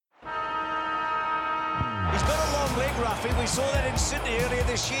leg roughing. We saw that in Sydney earlier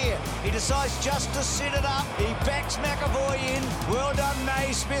this year. He decides just to sit it up. He backs McAvoy in. Well done,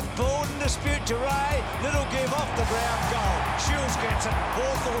 Naismith. Ball in dispute to Ray. Little give off the ground goal. Shields gets it.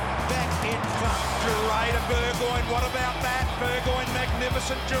 Hawthorn back in front. Duray to Burgoyne. What about that? Burgoyne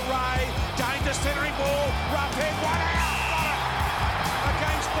magnificent. Duray. Danger centering ball. Rough head. One out. Got it.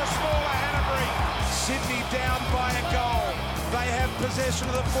 Against the smaller Hanbury. Sydney down by a goal. They have possession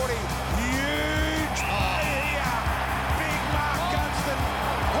of the footy. Huge play here. Big Mark Gunston.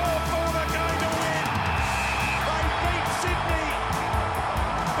 Hawthorn are going to win. They beat Sydney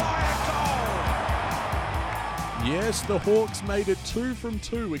by a goal. Yes, the Hawks made it 2 from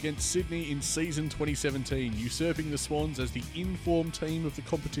 2 against Sydney in season 2017, usurping the Swans as the informed team of the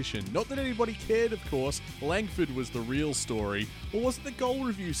competition. Not that anybody cared, of course. Langford was the real story. Or was it the goal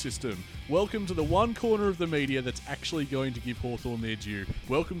review system? Welcome to the one corner of the media that's actually going to give Hawthorn their due.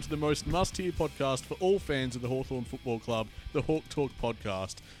 Welcome to the most must-hear podcast for all fans of the Hawthorn Football Club, the Hawk Talk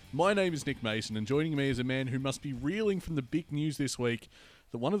podcast. My name is Nick Mason, and joining me is a man who must be reeling from the big news this week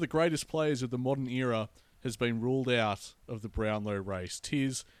that one of the greatest players of the modern era has been ruled out of the Brownlow race.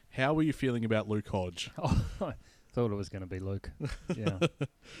 Tiz, how were you feeling about Luke Hodge? Oh, I thought it was going to be Luke. Yeah.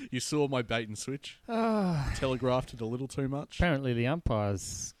 You saw my bait and switch? Telegraphed it a little too much? Apparently the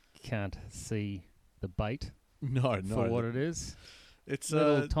umpires can't see the bait No. for what it is. It's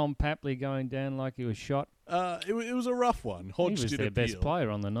Little Tom Papley going down like he was shot. it was a rough one. Hodge he was did their appeal. best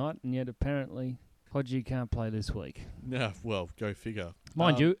player on the night, and yet apparently Hodgie can't play this week. Yeah, well, go figure.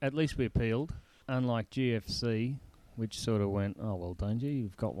 Mind you, at least we appealed, unlike GFC, which sort of went, oh, well, Danger,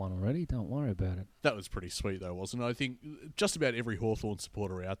 you've got one already, don't worry about it. That was pretty sweet, though, wasn't it? I think just about every Hawthorn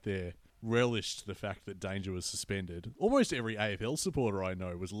supporter out there relished the fact that Danger was suspended. Almost every AFL supporter I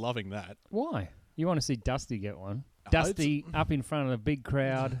know was loving that. Why? You want to see Dusty get one? Dusty up in front of a big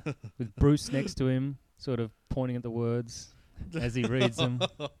crowd with Bruce next to him, sort of pointing at the words as he reads them.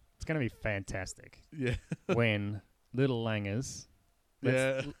 It's going to be fantastic. Yeah. When little Langers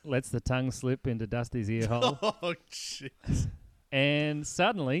lets the tongue slip into Dusty's ear hole. Oh, shit. And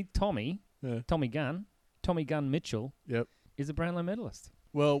suddenly, Tommy Gunn Mitchell Yep. is a Brownlow medalist.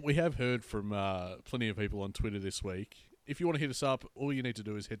 Well, we have heard from plenty of people on Twitter this week. If you want to hit us up, all you need to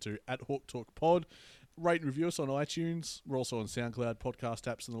do is head to @HawkTalkPod. Rate and review us on iTunes. We're also on SoundCloud, podcast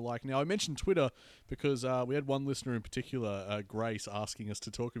apps and the like. Now, I mentioned Twitter because we had one listener in particular, Grace, asking us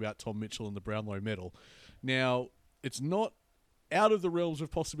to talk about Tom Mitchell and the Brownlow medal. Now, it's not out of the realms of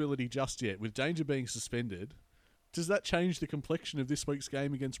possibility just yet. With Danger being suspended, does that change the complexion of this week's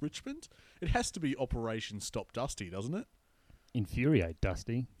game against Richmond? It has to be Operation Stop Dusty, doesn't it? Infuriate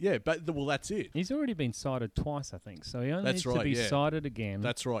Dusty. Yeah, but well, that's it. He's already been cited twice, I think, so he only That's needs to right, be yeah. cited again.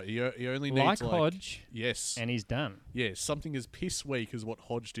 That's right. He only needs like Hodge, yes, and he's done. yeah, something as piss weak as what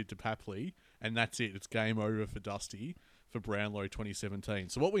Hodge did to Papley, and that's it. It's game over for Dusty for Brownlow 2017.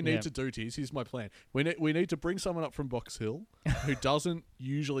 So what we need Yep. to do, Tiz, here's my plan. We need to bring someone up from Box Hill who doesn't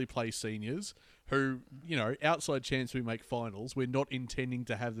usually play seniors, who, outside chance we make finals. We're not intending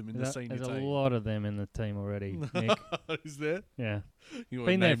to have them in the senior There's team. a lot of them in the team already, Nick. Is there? Yeah. You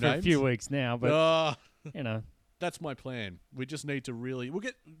wanna Been there name for a names? few weeks now, but, Ah. That's my plan. We just need to we'll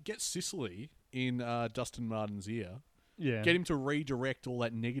get Sicily in Dustin Martin's ear. Yeah. Get him to redirect all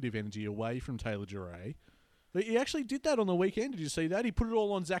that negative energy away from Taylor Duray. But he actually did that on the weekend. Did you see that? He put it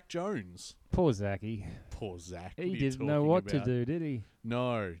all on Zach Jones. Poor Zachy. Poor Zach. He didn't know what to do, did he?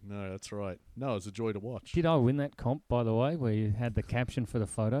 No, that's right. No, it's a joy to watch. Did I win that comp, by the way, where you had the caption for the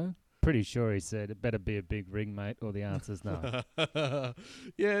photo? Pretty sure he said, it better be a big ring, mate, or the answer's no.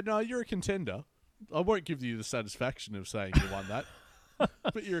 Yeah, no, you're a contender. I won't give you the satisfaction of saying you won that.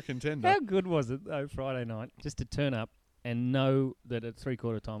 But you're a contender. How good was it, though, Friday night, just to turn up and know that at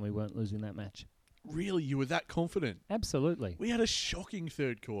three-quarter time we weren't losing that match? Really? You were that confident? Absolutely. We had a shocking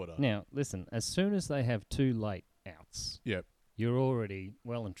third quarter. Now, listen, as soon as they have two late outs, Yep. you're already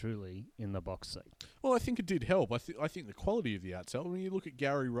well and truly in the box seat. Well, I think it did help. I think the quality of the outs helped. When you look at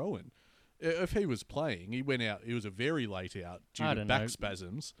Gary Rowan, if he was playing, he went out. It was a very late out due to back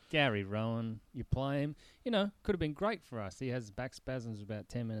spasms. Gary Rowan, you play him. Could have been great for us. He has back spasms about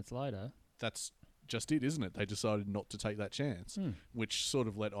 10 minutes later. That's just it, isn't it? They decided not to take that chance, which sort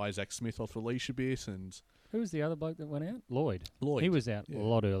of let Isaac Smith off the leash a bit. And who was the other bloke that went out? Lloyd. He was out a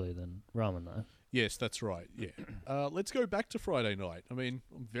lot earlier than Rowan, though. Yes, that's right. Yeah. Let's go back to Friday night. I mean,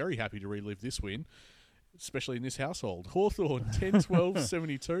 I'm very happy to relive this win, especially in this household. Hawthorn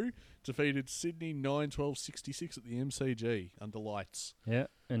 10-12-72 defeated Sydney 9-12-66 at the MCG under lights. Yeah,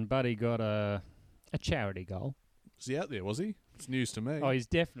 and Buddy got a charity goal. Was he out there, was he? It's news to me. Oh, he's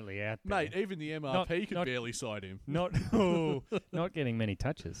definitely out there. Mate, even the MRP could barely side him. Not getting many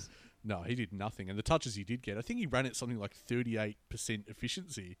touches. No, he did nothing. And the touches he did get, I think he ran at something like 38%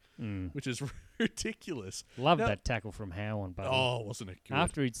 efficiency, which is ridiculous. Love that tackle from Howe on Buddy. Oh, wasn't it good?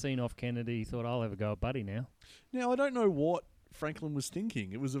 After he'd seen off Kennedy, he thought, I'll have a go at Buddy now. Now, I don't know what Franklin was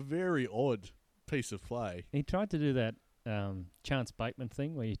thinking. It was a very odd piece of play. He tried to do that Chance Bateman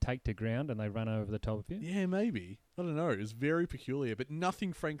thing where you take to ground and they run over the top of you. Yeah, maybe. I don't know. It was very peculiar, but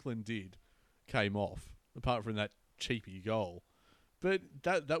nothing Franklin did came off, apart from that cheapy goal. But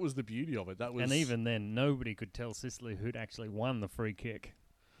that was the beauty of it. That was, and even then, nobody could tell Sicily who'd actually won the free kick.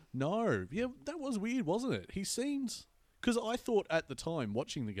 No. Yeah, that was weird, wasn't it? He seemed... Because I thought at the time,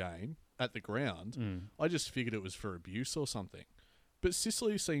 watching the game at the ground, I just figured it was for abuse or something. But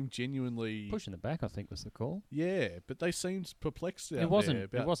Sicily seemed genuinely... Pushing the back, I think, was the call. Yeah, but they seemed perplexed out It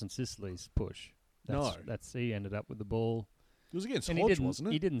wasn't Sicily's push. He ended up with the ball. It was against Hodge, wasn't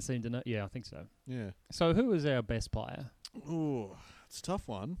it? He didn't seem to know. Yeah, I think so. Yeah. So who was our best player? Oh, it's a tough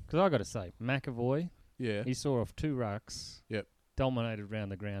one. Because I got to say, McAvoy. Yeah. He saw off 2 rucks. Yep. Dominated around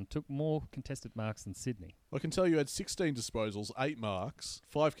the ground. Took more contested marks than Sydney. I can tell you had 16 disposals, 8 marks,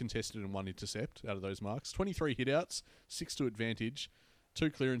 5 contested and 1 intercept out of those marks, 23 hitouts, 6 to advantage, 2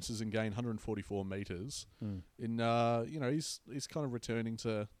 clearances and gained 144 metres. He's kind of returning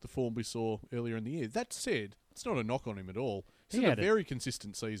to the form we saw earlier in the year. That said, it's not a knock on him at all. He's had a very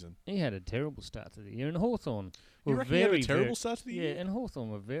consistent season. He had a terrible start to the year, and Hawthorn You reckon he had a terrible start to the year? Yeah, and Hawthorn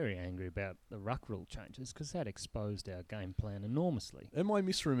were very angry about the ruck rule changes because that exposed our game plan enormously. Am I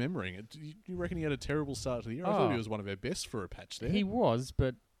misremembering it? Do you reckon he had a terrible start to the year? I thought he was one of our best for a patch there. He was,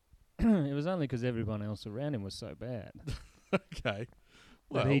 but it was only because everyone else around him was so bad. Okay.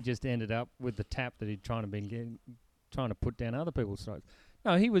 Well, he just ended up with the tap that he'd trying to put down other people's throats.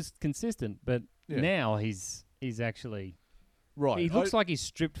 No, he was consistent, but now he's actually... Right. He looks like he's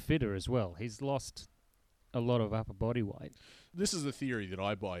stripped fitter as well. He's lost a lot of upper body weight. This is the theory that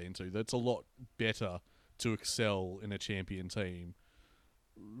I buy into. That's a lot better to excel in a champion team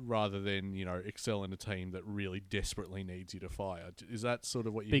rather than, excel in a team that really desperately needs you to fire. Is that sort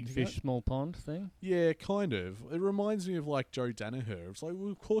of what you Big fish, small pond thing? Yeah, kind of. It reminds me of like Joe Danaher. It's like, well,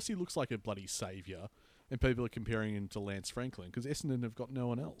 of course he looks like a bloody saviour and people are comparing him to Lance Franklin because Essendon have got no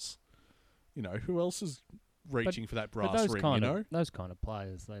one else. Who else is... reaching for that brass ring, Those kind of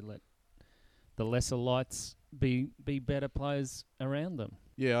players, they let the lesser lights be better players around them.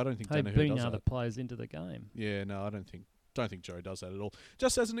 Yeah, I don't think they Danaher bring does other that. players into the game. Yeah, no, I don't think Joe does that at all.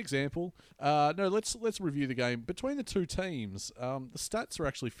 Just as an example, let's review the game between the two teams. The stats are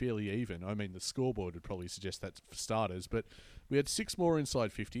actually fairly even. I mean, the scoreboard would probably suggest that for starters, but we had 6 more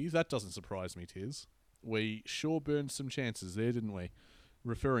inside 50s. That doesn't surprise me, Tiz. We sure burned some chances there, didn't we?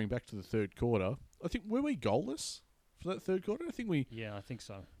 Referring back to the third quarter, I think, were we goalless for that third quarter? I think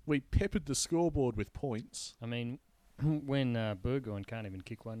so. We peppered the scoreboard with points. I mean, when Burgoyne can't even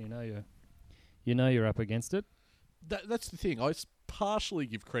kick one, you're up against it. That's the thing. I partially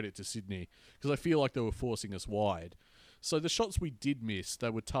give credit to Sydney because I feel like they were forcing us wide. So the shots we did miss, they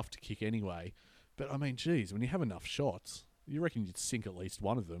were tough to kick anyway. But I mean, geez, when you have enough shots, you reckon you'd sink at least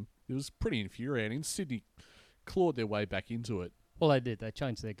one of them. It was pretty infuriating. Sydney clawed their way back into it. Well, they did. They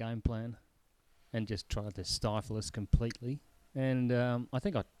changed their game plan and just tried to stifle us completely. And I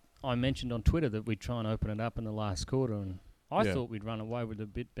think I mentioned on Twitter that we'd try and open it up in the last quarter, and I thought we'd run away with it a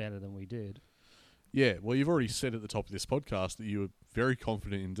bit better than we did. Yeah, well, you've already said at the top of this podcast that you were very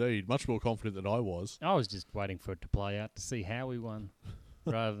confident indeed, much more confident than I was. I was just waiting for it to play out to see how we won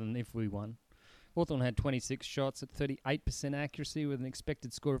rather than if we won. Hawthorn had 26 shots at 38% accuracy with an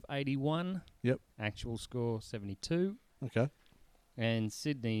expected score of 81. Yep. Actual score 72. Okay. And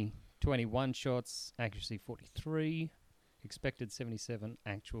Sydney, 21 shots, accuracy 43, expected 77,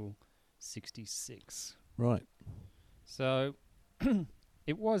 actual 66. Right. So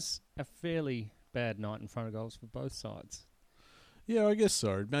it was a fairly bad night in front of goals for both sides. Yeah, I guess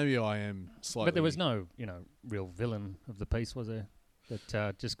so. Maybe I am slightly... But there was no, real villain of the piece, was there?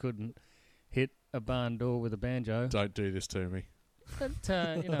 That just couldn't hit a barn door with a banjo. Don't do this to me.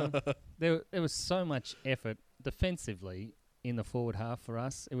 But, there was so much effort defensively in the forward half for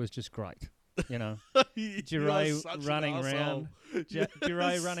us. It was just great. Duray running around.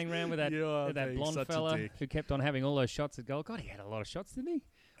 Duray running around with that blonde fella who kept on having all those shots at goal. God, he had a lot of shots, didn't he?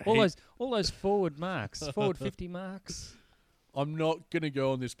 All those forward marks, forward 50 marks. I'm not going to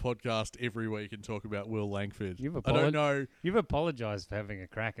go on this podcast every week and talk about Will Langford. I don't know. You've apologised for having a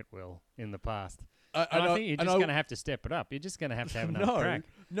crack at Will in the past. I think you're just going to have to step it up. You're just going to have another crack.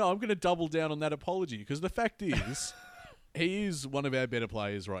 No, I'm going to double down on that apology because the fact is, he is one of our better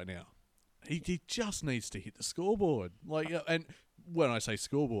players right now. He just needs to hit the scoreboard. And when I say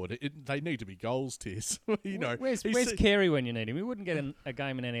scoreboard, they need to be goals, Tiz. You know, where's Carey when you need him? He wouldn't get a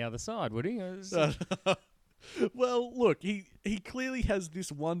game in any other side, would he? Well, look, he clearly has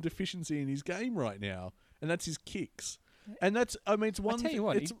this one deficiency in his game right now, and that's his kicks. And that's, I mean, it's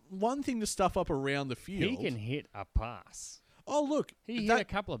one thing to stuff up around the field. He can hit a pass. Oh, look. He hit a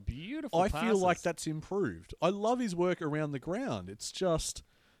couple of beautiful passes. I feel like that's improved. I love his work around the ground. It's just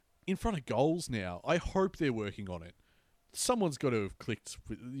in front of goals now. I hope they're working on it. Someone's got to have clicked,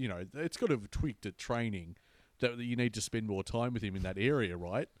 you know, it's got to have tweaked at training that you need to spend more time with him in that area,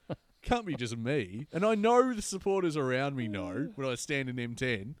 right? Can't be just me. And I know the supporters around me know when I stand in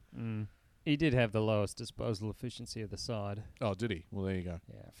M10. He did have the lowest disposal efficiency of the side. Oh, did he? Well, there you go.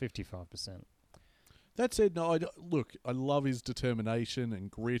 Yeah, 55%. That said, no, look, I love his determination and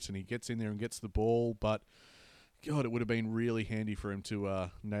grit, and he gets in there and gets the ball, but, God, it would have been really handy for him to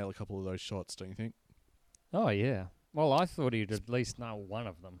nail a couple of those shots, don't you think? Oh, yeah. Well, I thought he'd at least nail one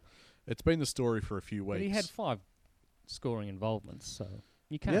of them. It's been the story for a few weeks. But he had 5 scoring involvements, so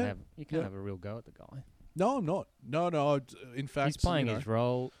you can't have a real go at the guy. No, I'm not. No. In fact, he's playing his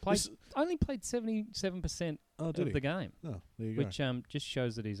role. Only played 77% of the game. Oh, there you go. Which just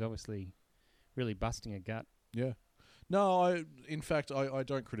shows that he's obviously really busting a gut. Yeah. No, in fact, I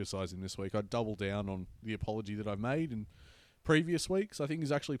don't criticise him this week. I double down on the apology that I've made in previous weeks. I think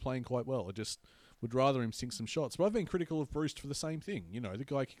he's actually playing quite well. I just would rather him sink some shots. But I've been critical of Bruce for the same thing. You know, the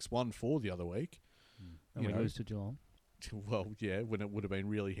guy kicks 1-4 the other week. And we lose to Geelong. Well, yeah, when it would have been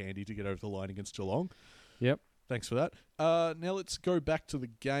really handy to get over the line against Geelong. Yep. Thanks for that. Now let's go back to the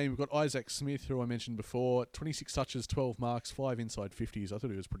game. We've got Isaac Smith, who I mentioned before. 26 touches, 12 marks, 5 inside 50s. I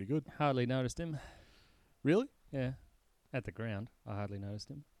thought he was pretty good. Hardly noticed him. Really? Yeah. At the ground, I hardly noticed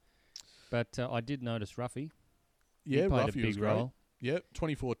him. But I did notice Ruffy. Yeah, he played Ruffy a big was great. role. Yep,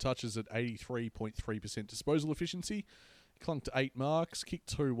 24 touches at 83.3% disposal efficiency. Clunked to 8 marks,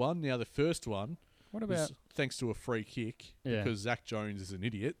 kicked 2-1. Now the first one was thanks to a free kick because Zach Jones is an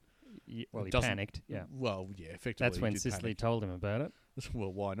idiot. Yeah, well, he panicked. Yeah. Well, yeah, effectively. That's when Sicily told him about it.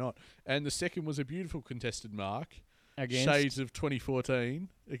 Well, why not? And the second was a beautiful contested mark. Against? Shades of 2014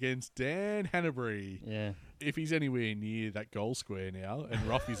 against Dan Hanbury. Yeah. If he's anywhere near that goal square now and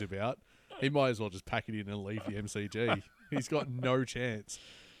Ruffy's about, he might as well just pack it in and leave the MCG. He's got no chance.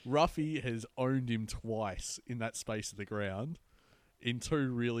 Ruffy has owned him twice in that space of the ground in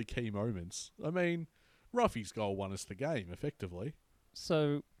 2 really key moments. I mean, Ruffy's goal won us the game, effectively.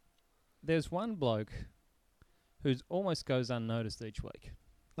 So, there's one bloke who almost goes unnoticed each week.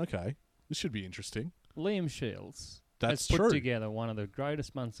 Okay. This should be interesting. Liam Shields has put together one of the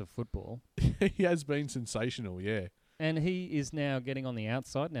greatest months of football. He has been sensational, yeah. And he is now getting on the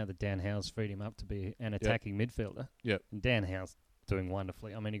outside now that Dan Howe's freed him up to be an attacking midfielder. Yep. And Dan Howe's doing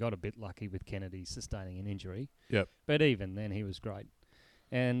wonderfully. I mean, he got a bit lucky with Kennedy sustaining an injury. Yep. But even then, he was great.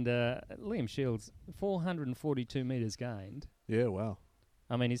 And Liam Shields, 442 metres gained. Yeah, wow.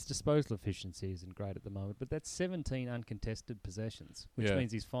 I mean, his disposal efficiency isn't great at the moment, but that's 17 uncontested possessions, which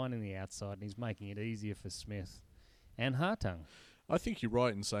means he's finding the outside and he's making it easier for Smith and Hartung. I think you're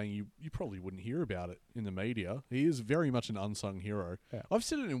right in saying you probably wouldn't hear about it in the media. He is very much an unsung hero. Yeah. I've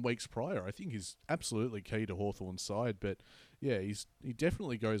said it in weeks prior. I think he's absolutely key to Hawthorn's side, but yeah, he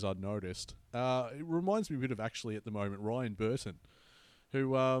definitely goes unnoticed. It reminds me a bit of actually at the moment Ryan Burton,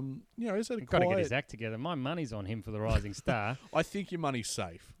 who has had got to get his act together. My money's on him for the rising star. I think your money's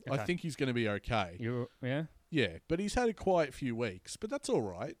safe. Okay. I think he's going to be okay. Yeah, but he's had a quiet few weeks, but that's all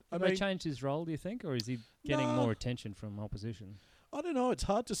right. Have they changed his role, do you think, or is he getting more attention from opposition? I don't know. It's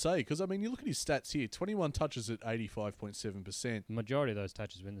hard to say because, I mean, you look at his stats here. 21 touches at 85.7%. The majority of those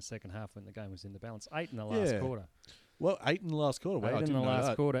touches were in the second half when the game was in the balance. 8 in the last quarter. Well, 8 in the last quarter. Wow, 8 in the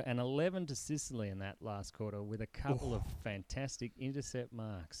last quarter and 11 to Sicily in that last quarter with a couple of fantastic intercept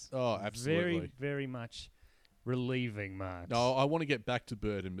marks. Oh, absolutely. Very, very much relieving marks. No, I want to get back to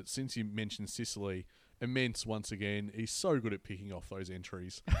Burton, but since you mentioned Sicily, immense once again. He's so good at picking off those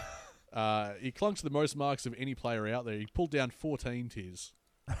entries. He clunked the most marks of any player out there. He pulled down 14 tiers.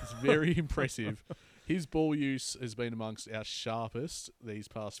 It's very impressive. His ball use has been amongst our sharpest these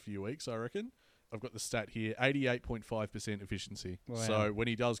past few weeks, I reckon. I've got the stat here, 88.5% efficiency. Wow. So when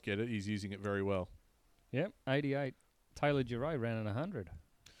he does get it, he's using it very well. Yep, 88. Taylor Giray ran at 100.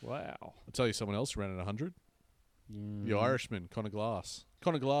 Wow. I'll tell you someone else ran at 100. The Irishman, Connor Glass.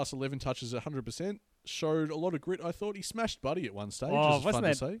 Connor Glass, 11 touches at 100%. Showed a lot of grit. I thought he smashed Buddy at one stage. Wasn't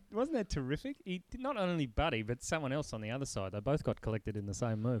that terrific? He did not only Buddy, but someone else on the other side. They both got collected in the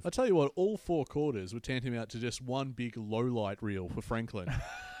same move. I tell you what, all 4 quarters were tantamount to just one big low-light reel for Franklin.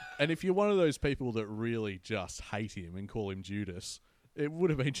 And if you're one of those people that really just hate him and call him Judas, it would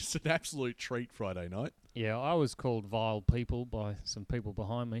have been just an absolute treat Friday night. Yeah, I was called vile people by some people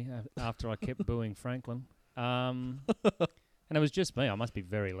behind me after I kept booing Franklin. And it was just me. I must be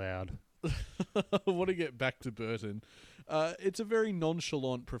very loud. I want to get back to Burton. It's a very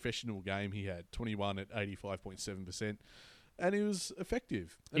nonchalant professional game he had, 21 at 85.7%, and he was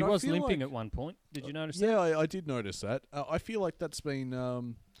effective. And he was limping at one point. Did you notice that? Yeah, I did notice that. I feel like that's been...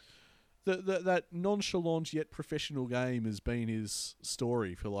 that nonchalant yet professional game has been his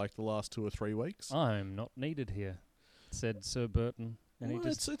story for like the last 2 or 3 weeks. I'm not needed here, said Sir Burton. And well,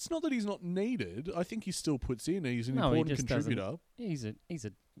 it's not that he's not needed. I think he still puts in. He's an important contributor.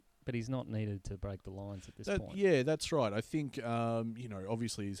 But he's not needed to break the lines at this point. Yeah, that's right. I think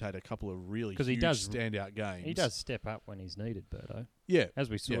obviously he's had a couple of really huge standout games. He does step up when he's needed, Berto. Yeah, as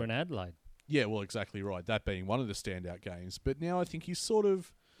we saw in Adelaide. Yeah, well, exactly right. That being one of the standout games. But now I think he's sort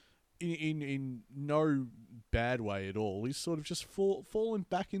of in no bad way at all. He's sort of just fallen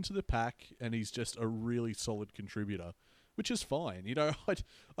back into the pack, and he's just a really solid contributor, which is fine.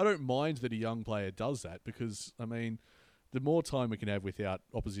 I don't mind that a young player does that because, I mean, the more time we can have without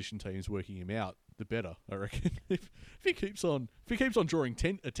opposition teams working him out, the better, I reckon. if he keeps on drawing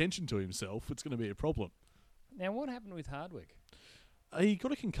attention to himself, it's going to be a problem. Now, what happened with Hardwick? He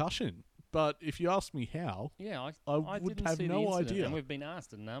got a concussion. But if you ask me how, I would have no idea. And we've been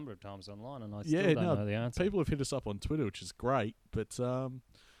asked a number of times online, and I still don't know the answer. People have hit us up on Twitter, which is great, but I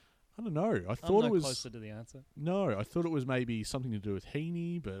don't know. I thought it was closer to the answer. No, I thought it was maybe something to do with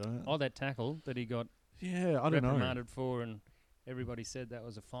Heaney, but that tackle that he got I don't know, reprimanded for, and everybody said that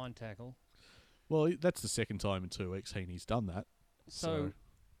was a fine tackle. Well, that's the second time in 2 weeks Heaney's done that. So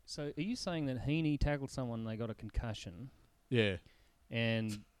are you saying that Heaney tackled someone and they got a concussion? Yeah.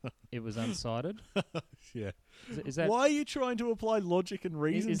 And it was unsighted? Yeah. Is that why are you trying to apply logic and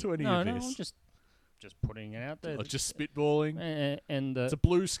reason to any of this? No, I'm just putting it out there. Just spitballing. And it's a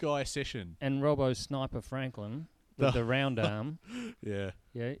blue sky session. And Robbo Sniper Franklin with the round arm. Yeah.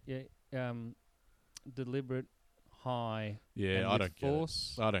 Yeah. Deliberate high. Yeah, I don't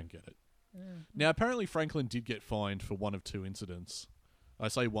force. Get it. I don't get it. Yeah. Now, apparently Franklin did get fined for 1 of 2 incidents. I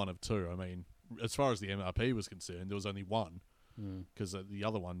say 1 of 2. I mean, as far as the MRP was concerned, there was only 1. Because the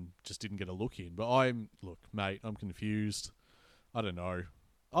other one just didn't get a look in. But look, mate, I'm confused. I don't know.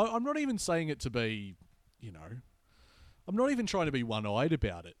 I'm not even saying it to be, I'm not even trying to be one-eyed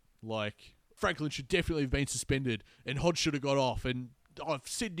about it. Like, Franklin should definitely have been suspended, and Hodge should have got off, and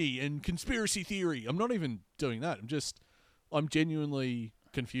Sydney, and conspiracy theory. I'm not even doing that. I'm genuinely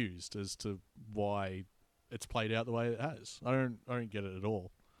confused as to why it's played out the way it has. I don't get it at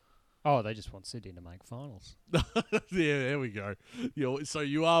all. Oh, they just want Sydney to make finals. Yeah, there we go. So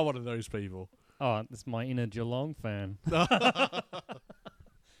you are one of those people. Oh, that's my inner Geelong fan.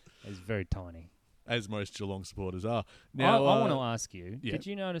 He's very tiny. As most Geelong supporters are. Now, I want to ask you, did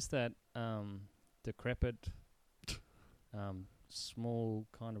you notice that decrepit, small,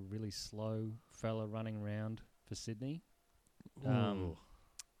 kind of really slow fella running around for Sydney?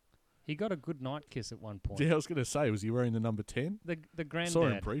 He got a good night kiss at one point. Yeah, I was going to say, was he wearing the number 10? The granddad. Saw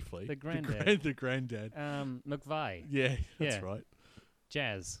him briefly. The granddad. The granddad. McVeigh. Yeah, that's right.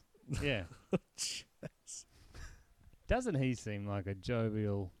 Jazz. Yeah. Jazz. Doesn't he seem like a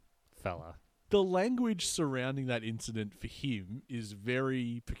jovial fella? The language surrounding that incident for him is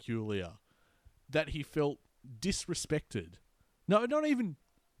very peculiar. That he felt disrespected. No, not even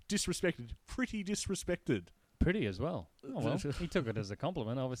disrespected. Pretty disrespected. Pretty as well. Oh, well, he took it as a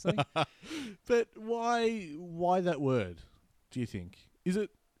compliment, obviously. But why that word, do you think? Is it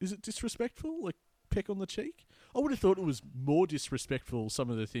disrespectful? Like, peck on the cheek? I would have thought it was more disrespectful,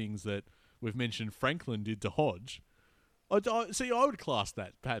 some of the things that we've mentioned Franklin did to Hodge. I would class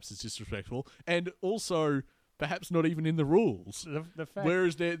that perhaps as disrespectful, and also perhaps not even in the rules. The fact,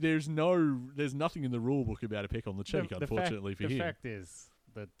 whereas there's nothing in the rule book about a peck on the cheek, unfortunately for him. The fact is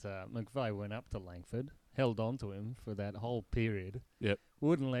that McVeigh went up to Langford, held on to him for that whole period. Yep.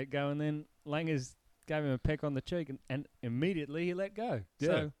 Wouldn't let go, and then Langers gave him a peck on the cheek, and immediately he let go. Yeah.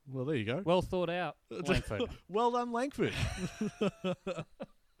 So, well, there you go. Well thought out, Langford. Well done, Langford.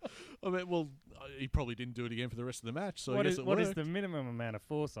 I mean, well, he probably didn't do it again for the rest of the match, so I guess it worked. What is the minimum amount of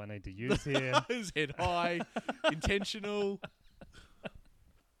force I need to use here? His head high, intentional.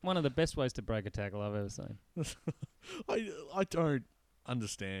 One of the best ways to break a tackle I've ever seen. I don't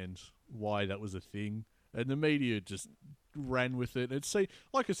understand why that was a thing, and the media just ran with it.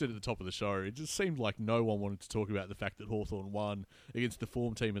 Like I said at the top of the show, it just seemed like no one wanted to talk about the fact that Hawthorn won against the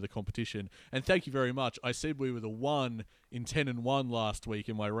form team of the competition. And thank you very much. I said we were the 1 in 10-1 last week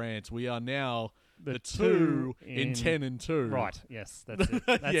in my rant. We are now the 2 in 10-2. Right, yes, that's it.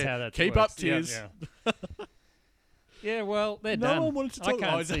 That's how that Keep works. up, Tiz. Yeah. Yeah, well, they're No done. one wanted to I talk-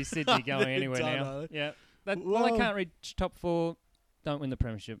 can't see Sydney going They're anywhere done, now. are they? Yeah. Well, Well- they can't reach top 4. Don't win the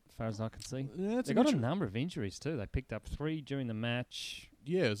premiership, as far as I can see. Yeah, it's They got a number of injuries too. They picked up 3 during the match.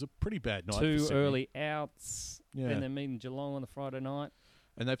 Yeah, it was a pretty bad night. 2 for Sydney. early outs. Yeah. Then they're meeting Geelong on the Friday night.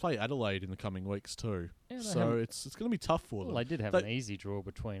 And they play Adelaide in the coming weeks too. Yeah, they so haven't- it's going to be tough for Well, them. they did have They- an easy draw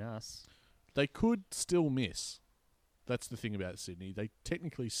between us. They could still miss. That's the thing about Sydney. They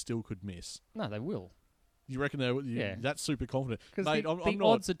technically still could miss. No, they will. You reckon they? Yeah. That's super confident. Because Mate, the I'm not.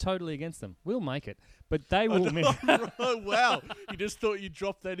 odds are totally against them. We'll make it, but they will miss. Oh, wow! You just thought you'd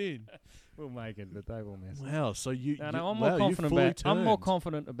drop that in. We'll make it, but they will miss. Wow! So you? No, you- I'm wow, more confident you've fully about. I'm more turned.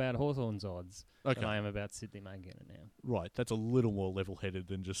 confident about Hawthorn's odds Okay, than I am about Sydney making it now. right. That's a little more level-headed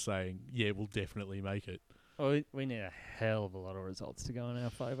than just saying, "Yeah, we'll definitely make it." Well, we need a hell of a lot of results to go in our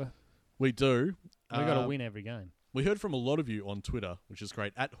favour. We do. We've got to win every game. We heard from a lot of you on Twitter, which is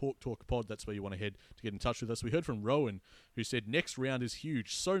great. At Hawk Talk Pod, that's where you want to head to get in touch with us. We heard from Rowan, who said, next round is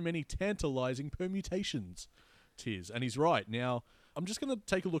huge. So many tantalising permutations. Tis. And he's right. Now, I'm just going to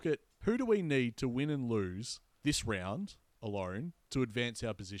take a look at who do we need to win and lose this round alone to advance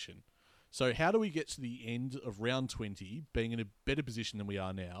our position. So how do we get to the end of round 20 being in a better position than we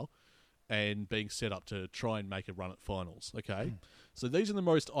are now and being set up to try and make a run at finals? Okay. So these are the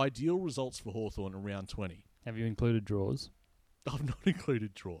most ideal results for Hawthorn in round 20. Have you included draws? I've not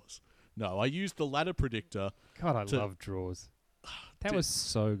included draws. No, I used the ladder predictor. God, I To- love draws. That Did- was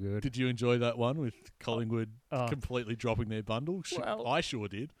so good. Did you enjoy that one with Collingwood Oh. completely dropping their bundle? Well- I sure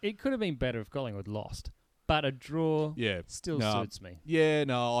did. It could have been better if Collingwood lost, but a draw Yeah. still No. suits me. Yeah,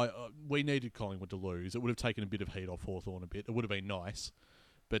 no, we needed Collingwood to lose. It would have taken a bit of heat off Hawthorn a bit. It would have been nice.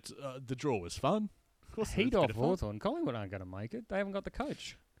 But the draw was fun. Of course, Heat it's a bit off of fun. Hawthorn. Collingwood aren't going to make it. They haven't got the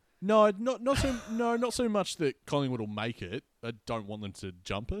coach. No, not so much that Collingwood will make it. I don't want them to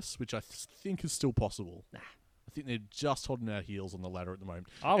jump us, which I think is still possible. Nah. I think they're just hot on our heels on the ladder at the moment.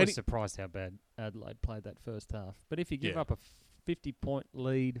 I was Any- surprised how bad Adelaide played that first half. But if you give Yeah. up a 50-point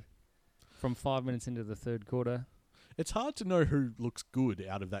lead from 5 minutes into the third quarter, It's hard to know who looks good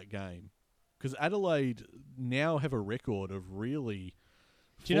out of that game because Adelaide now have a record of really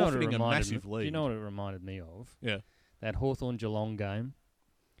do you know what it forfeiting a reminded massive me? lead. Do you know what it reminded me of? Yeah, That Hawthorn-Geelong game,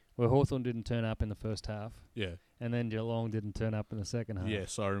 where Hawthorn didn't turn up in the first half, yeah, and then Geelong didn't turn up in the second half.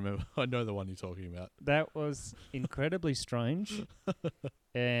 yes. I remember. I know the one you're talking about. That was incredibly strange,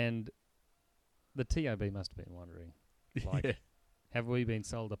 and the TAB must have been wondering, like, yeah, have we been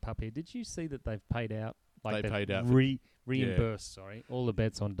sold a pup here? Did you see that they've paid out? Like They they've paid out for- reimbursed, sorry, all the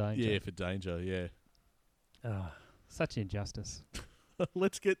bets on Danger. yeah, for danger. Yeah. Such injustice.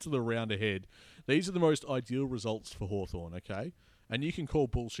 Let's get to the round ahead. These are the most ideal results for Hawthorn, okay? And you can call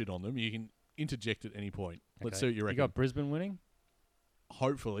bullshit on them. You can interject at any point. Let's see what you reckon. You got Brisbane winning?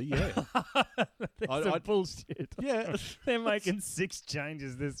 Hopefully, yeah. That's some bullshit. Yeah. They're making 6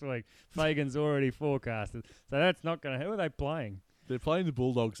 changes this week. Fagan's already forecasted. So that's not going to... Who are they playing? They're playing the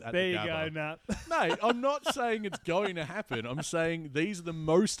Bulldogs at There the you Gabba. go, Nut. Mate, I'm not saying it's going to happen. I'm saying these are the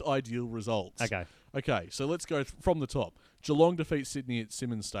most ideal results. Okay. Okay, so let's go from the top. Geelong defeat Sydney at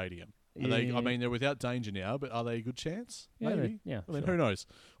Simmons Stadium. Are they, Yeah. I mean, they're without danger now, but are they a good chance? Yeah, Maybe. yeah, I mean, sure. who knows?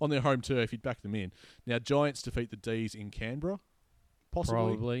 On their home turf, you'd back them in. Now, Giants defeat the D's in Canberra. Possibly.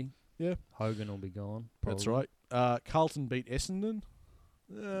 Probably. Yeah. Hogan will be gone. That's probably. right. Carlton beat Essendon.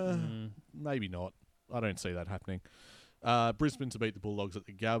 Mm. Maybe not. I don't see that happening. Brisbane to beat the Bulldogs at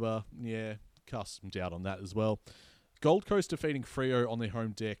the Gabba. Yeah, cast some doubt on that as well. Gold Coast defeating Freo on their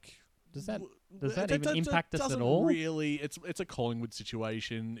home deck. Does that even impact us at doesn't all? Really, it's a Collingwood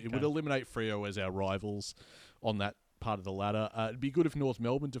situation. It would Okay. eliminate Freo as our rivals on that part of the ladder. It'd be good if North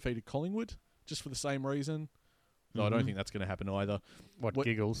Melbourne defeated Collingwood, just for the same reason. No, I don't Mhm. think that's going to happen either. What What-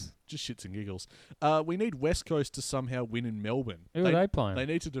 giggles? Just shits and giggles. We need West Coast to somehow win in Melbourne. Who are they playing? They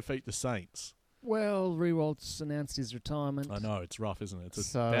need to defeat the Saints. Well, Rewalt's announced his retirement. I know, it's rough, isn't it? It's a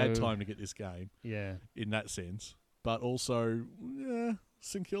So- bad time to get this game Yeah. in that sense. But also, yeah,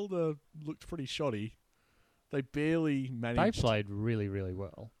 St Kilda looked pretty shoddy. They barely They managed. played really, really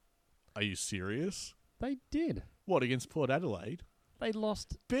well. Are you serious? They did. What, against Port Adelaide? They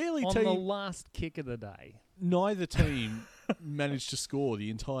lost Barely on team. the last kick of the day. Neither team managed to score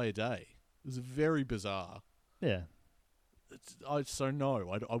the entire day. It was very bizarre. Yeah. I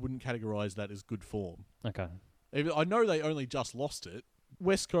wouldn't categorise that as good form. Okay. I know they only just lost it.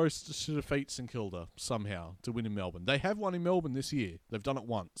 West Coast should defeat St Kilda somehow to win in Melbourne. They have won in Melbourne this year. They've done it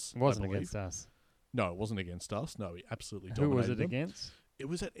once. It wasn't I believe. against us. No, it wasn't against us. No, we absolutely Who dominated was it them. against? It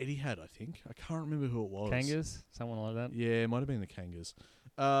was at Etihad, I think. I can't remember who it was. Kangas? Someone like that? Yeah, it might have been the Kangas.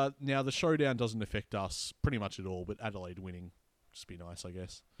 Now, the showdown doesn't affect us pretty much at all, but Adelaide winning, just be nice, I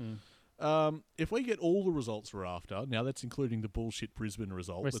guess. Mm. If we get all the results we're after, now that's including the bullshit Brisbane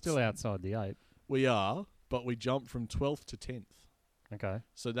result. We're still outside the 8. We are, but we jump from 12th to 10th. Okay.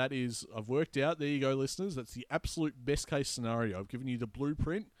 So that is, I've worked out, there you go, listeners, that's the absolute best case scenario. I've given you the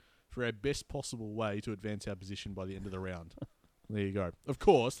blueprint for our best possible way to advance our position by the end of the round. There you go. Of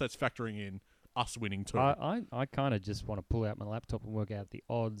course, that's factoring in us winning too. I kind of just want to pull out my laptop and work out the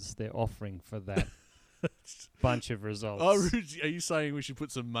odds they're offering for that bunch of results. Oh, are you saying we should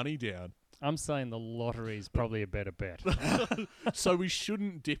put some money down? I'm saying the lottery is probably a better bet. So we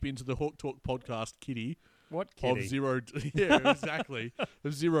shouldn't dip into the Hawk Talk podcast kitty. What kitty? Of zero. Yeah, exactly.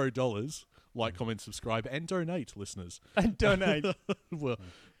 Of $0. Like, comment, subscribe, and donate, listeners. And donate. well,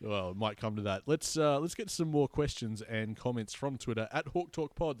 it might come to that. Let's get some more questions and comments from Twitter at Hawk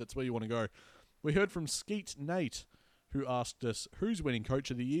Talk Pod. That's where you want to go. We heard from Skeet Nate, who asked us, "Who's winning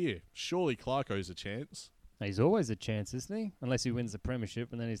Coach of the Year? Surely Clarko's a chance." He's always a chance, isn't he? Unless he wins the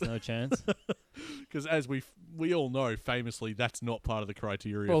premiership, and then he's no chance. Because as we all know, famously, that's not part of the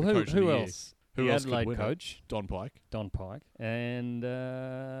criteria. Well, for Coach of the who Year. else? Who the else Adelaide could win coach, Don Pike. Don Pike, and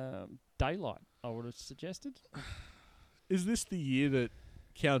Daylight. I would have suggested. Is this the year that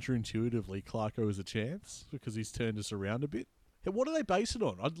counterintuitively Clarko is a chance because he's turned us around a bit? What do they base it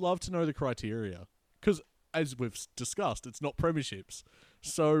on? I'd love to know the criteria because, as we've discussed, it's not premierships.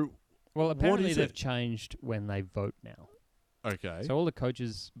 So, well, apparently they've changed when they vote now. Okay. So all the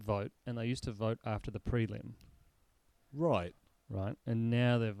coaches vote, and they used to vote after the prelim. Right. Right. And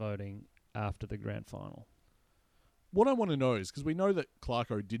now they're voting after the grand final. What I want to know is, because we know that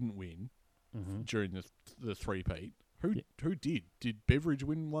Clarko didn't win during the three-peat. Who did? Did Beveridge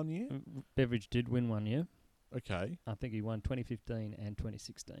win one year? Beveridge did win 1 year. Okay. I think he won 2015 and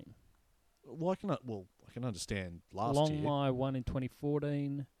 2016. Well, I can understand last year. Longmire won in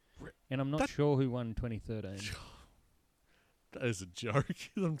 2014, and I'm not sure who won in 2013. That is a joke.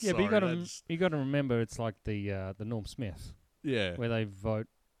 I'm yeah, sorry. But you got to remember, it's like the Norm Smith. Yeah. Where they vote.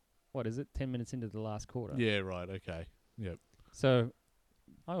 What is it? 10 minutes into the last quarter. Yeah. Right. Okay. Yep. So,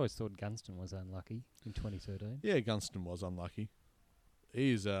 I always thought Gunston was unlucky in 2013. Yeah, Gunston was unlucky.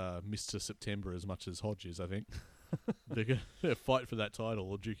 He is Mr. September as much as Hodge is, I think. They're going to fight for that title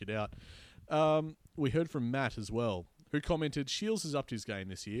or duke it out. We heard from Matt as well, who commented, Shields has upped his game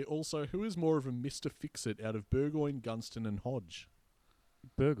this year. Also, who is more of a Mr. Fix-It out of Burgoyne, Gunston and Hodge?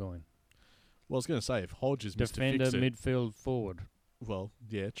 Burgoyne. Well, I was going to say, if Hodge is Defender, Mr. Fix-It... midfield, forward. Well,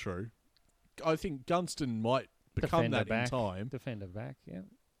 yeah, true. I think Gunston might become Defender that back, in time. Defender back, yeah.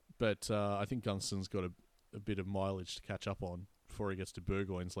 But I think Gunston's got a bit of mileage to catch up on before he gets to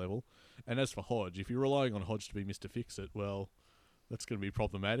Burgoyne's level. And as for Hodge, if you're relying on Hodge to be Mr. Fix-It, well, that's going to be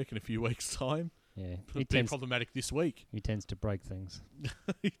problematic in a few weeks' time. Yeah. It'll be problematic this week. He tends to break things.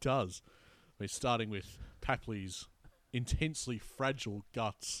 He does. I mean, starting with Papley's intensely fragile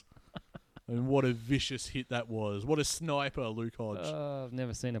guts. And what a vicious hit that was. What a sniper, Luke Hodge. I've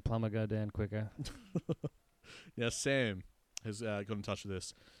never seen a plumber go down quicker. Now, Sam has got in touch with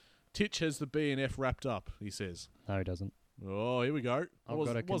us. Titch has the B&F wrapped up, he says. No, he doesn't. Oh, here we go.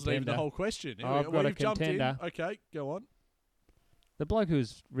 Wasn't even the whole question. I've got a contender. Okay, go on. The bloke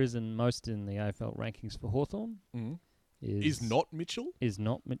who's risen most in the AFL rankings for Hawthorn is not Mitchell? Is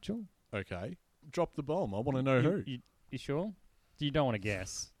not Mitchell. Okay. Drop the bomb. I want to know who. You sure? You don't want to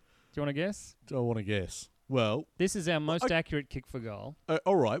guess. Do you want to guess? Do I want to guess? Well... This is our most accurate kick for goal.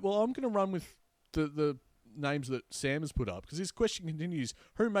 All right. Well, I'm going to run with the names that Sam has put up, because his question continues,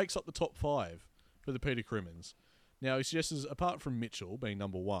 who makes up the top 5 for the Peter Crimmins? Now, he suggests, apart from Mitchell being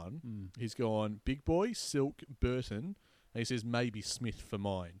number 1, he's gone Big Boy, Silk, Burton, and he says maybe Smith for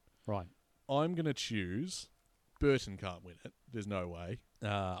mine. Right. I'm going to choose... Burton can't win it. There's no way.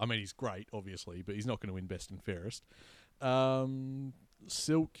 I mean, he's great, obviously, but he's not going to win best and fairest.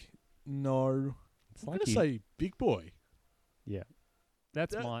 Silk, no. I'm going to say Big Boy. Yeah.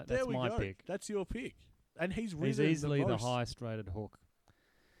 That's my pick. That's your pick. And he's risen easily the highest rated Hawk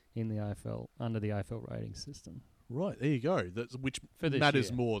in the AFL, under the AFL rating system. Right, there you go. Which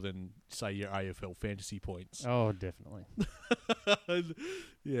matters more than, say, your AFL fantasy points. Oh, definitely.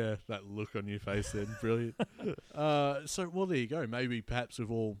 Yeah, that look on your face then. Brilliant. Well, there you go. Maybe perhaps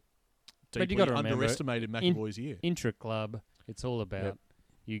we've all deeply underestimated McAvoy's year. Intra-club, it's all about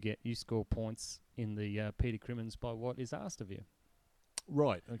you score points in the Peter Crimmins by what is asked of you.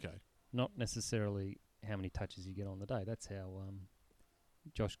 Right, okay. Not necessarily how many touches you get on the day. That's how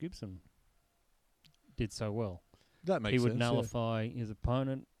Josh Gibson did so well. That makes sense. He would nullify his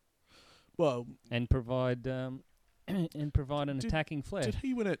opponent, and provide an attacking flair. Did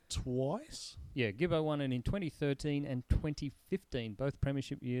he win it twice? Yeah, Gibbo won it in 2013 and 2015, both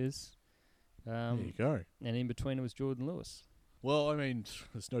premiership years. There you go. And in between it was Jordan Lewis. Well, I mean,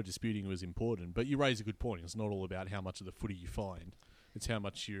 there's no disputing it was important, but you raise a good point. It's not all about how much of the footy you find. It's how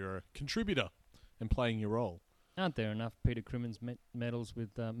much you're a contributor and playing your role. Aren't there enough Peter Crimmins medals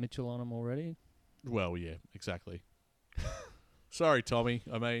with Mitchell on them already? Well, yeah, exactly. Sorry, Tommy.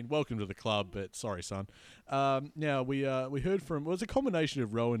 I mean, welcome to the club, but sorry, son. Now, we heard from... It was a combination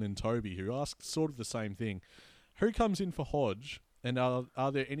of Rowan and Toby who asked sort of the same thing. Who comes in for Hodge, and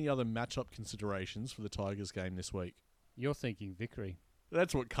are there any other matchup considerations for the Tigers game this week? You're thinking Vickery.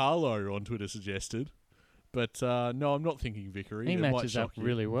 That's what Carlo on Twitter suggested. But no, I'm not thinking Vickery. He matches up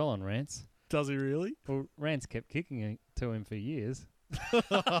really well on Rance. Does he really? Well, Rance kept kicking it to him for years.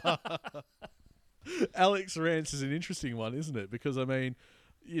 Alex Rance is an interesting one, isn't it? Because, I mean,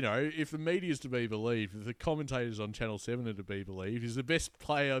 you know, if the media is to be believed, if the commentators on Channel 7 are to be believed, he's the best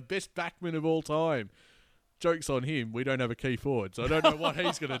player, best backman of all time. Joke's on him. We don't have a key forward, so I don't know what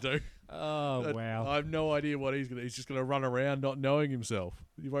he's going to do. Oh, wow. I have no idea what he's going to do. He's just going to run around not knowing himself.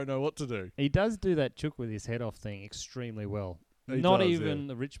 You won't know what to do. He does do that chook with his head off thing extremely well. Not even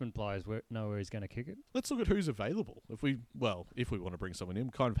the Richmond players know where he's going to kick it. Let's look at who's available. If we want to bring someone in,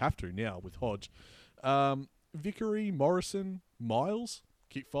 we kind of have to now with Hodge. Vickery, Morrison, Miles,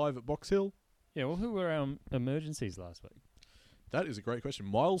 kick 5 at Box Hill. Yeah, well, who were our emergencies last week? That is a great question.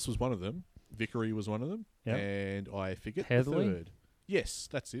 Miles was one of them. Vickery was one of them. Yep. And I forget Heatherly? the third. Yes,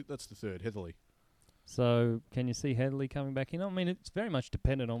 that's it. That's the third, Heatherly. So can you see Heatherly coming back in? I mean, it's very much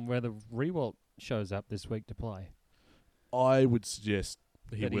dependent on whether Riewoldt shows up this week to play. I would suggest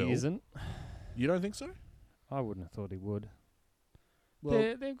he will. He isn't. You don't think so? I wouldn't have thought he would.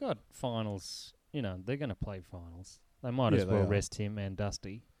 Well, they've got finals. You know, they're going to play finals. They might as well rest him and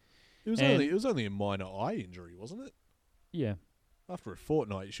Dusty. It was only a minor eye injury, wasn't it? Yeah. After a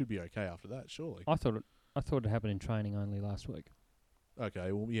fortnight, you should be okay after that, surely. I thought it happened in training only last week.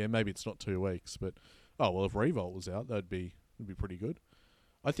 Okay, well, yeah, maybe it's not 2 weeks, but if Riewoldt was out, that'd be pretty good.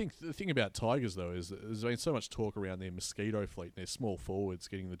 I think the thing about Tigers though is that there's been so much talk around their mosquito fleet and their small forwards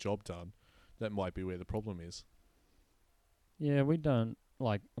getting the job done. That might be where the problem is. Yeah, we don't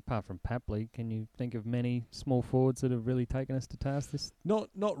apart from Papley. Can you think of many small forwards that have really taken us to task this? Not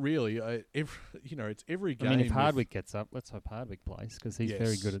really. It's every game. I mean, if Hardwick gets up, let's hope Hardwick plays because he's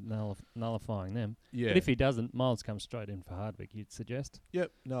very good at nullifying them. Yeah. But if he doesn't, Miles comes straight in for Hardwick. You'd suggest?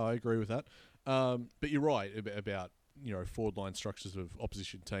 Yep. No, I agree with that. But you're right about forward line structures of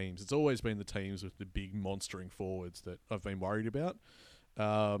opposition teams. It's always been the teams with the big monstering forwards that I've been worried about.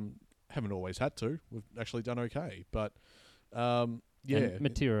 Haven't always had to. We've actually done okay, but. Yeah, and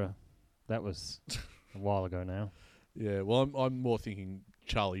Matera, that was a while ago now. Yeah, well, I'm more thinking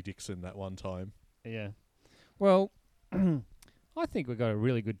Charlie Dixon that one time. Yeah, well, I think we've got a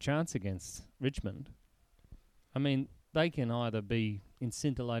really good chance against Richmond. I mean, they can either be in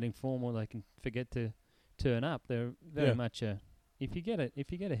scintillating form or they can forget to turn up. They're very much if you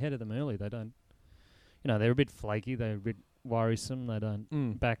get ahead of them early, they don't. They're a bit flaky. They're a bit worrisome. They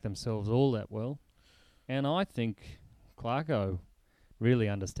don't back themselves all that well, and I think Clarko really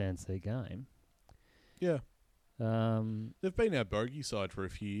understands their game. Yeah. They've been our bogey side for a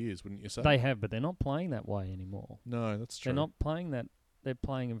few years, wouldn't you say? They have, but they're not playing that way anymore. No, that's true. They're not playing that. They're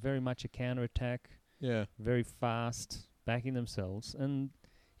playing very much a counter-attack. Yeah. Very fast, backing themselves. And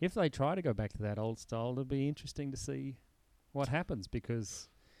if they try to go back to that old style, it'll be interesting to see what happens because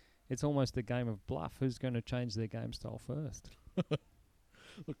it's almost a game of bluff. Who's going to change their game style first?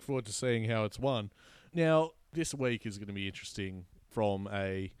 Look forward to seeing how it's won. Now, this week is going to be interesting from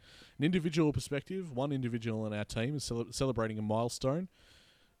an individual perspective. One individual on our team is celebrating a milestone.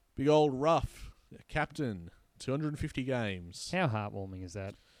 Big old Ruff, captain, 250 games. How heartwarming is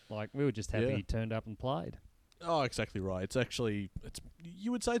that? We were just happy he turned up and played. Oh, exactly right.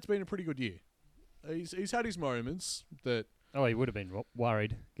 You would say it's been a pretty good year. He's had his moments that... Oh, he would have been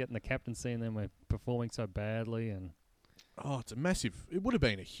worried getting the captaincy and then we're performing so badly and... Oh, it would have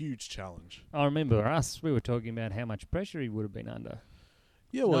been a huge challenge. I remember we were talking about how much pressure he would have been under.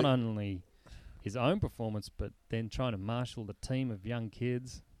 Yeah, well... Not only his own performance, but then trying to marshal the team of young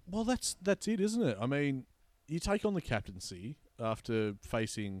kids. Well, that's it, isn't it? I mean, you take on the captaincy after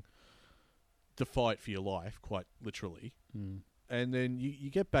facing the fight for your life, quite literally, and then you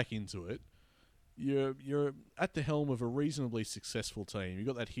get back into it. You're at the helm of a reasonably successful team. You've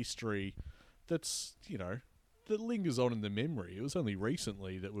got that history that's, that lingers on in the memory. It was only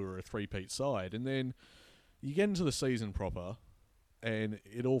recently that we were a three-peat side. And then you get into the season proper and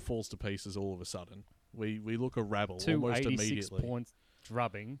it all falls to pieces all of a sudden. We look a rabble almost immediately. 86 points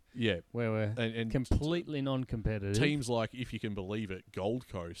drubbing. Yeah. Where we're completely non-competitive. Teams like, if you can believe it, Gold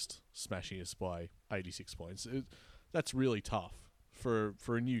Coast smashing us by 86 points. That's really tough for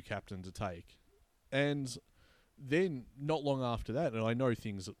a new captain to take. And then not long after that, and I know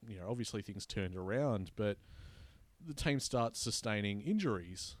things, obviously things turned around, but the team starts sustaining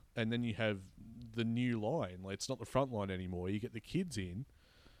injuries, and then you have the new line. Like, it's not the front line anymore. You get the kids in,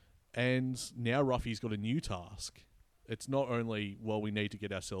 and now Ruffy's got a new task. It's not only, we need to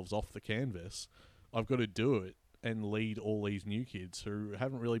get ourselves off the canvas. I've got to do it and lead all these new kids who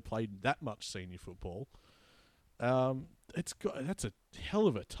haven't really played that much senior football. That's a hell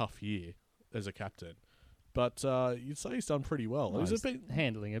of a tough year as a captain. But you'd say he's done pretty well. No, he's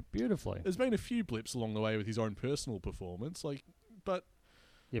handling it beautifully. There's been a few blips along the way with his own personal performance, but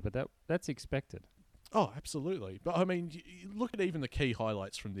that's expected. Oh, absolutely. But I mean, you look at even the key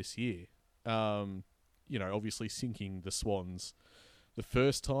highlights from this year. Obviously sinking the Swans the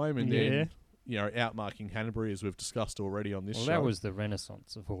first time, and then outmarking Hanbury, as we've discussed already on this show. That was the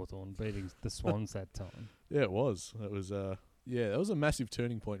renaissance of Hawthorn, beating the Swans that time. Yeah, it was. That was that was a massive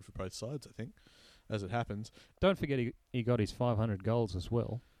turning point for both sides, I think, as it happens. Don't forget he got his 500 goals as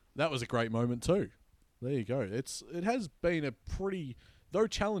well. That was a great moment too. There you go. It has been a pretty, though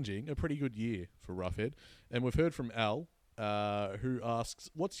challenging, a pretty good year for Roughhead. And we've heard from Al, who asks,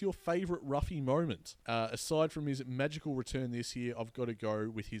 what's your favourite Ruffy moment? Aside from his magical return this year, I've got to go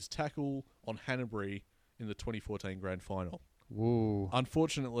with his tackle on Hanbury in the 2014 Grand Final. Whoa.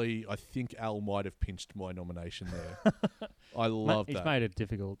 Unfortunately, I think Al might have pinched my nomination there. I love that. He's made it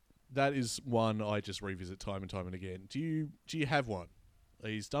difficult. That is one I just revisit time and time and again. Do you have one?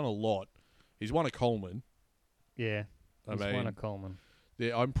 He's done a lot. He's won a Coleman. Yeah, he's won a Coleman.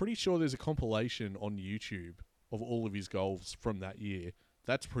 I'm pretty sure there's a compilation on YouTube of all of his goals from that year.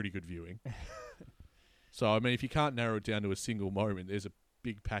 That's pretty good viewing. So, I mean, if you can't narrow it down to a single moment, there's a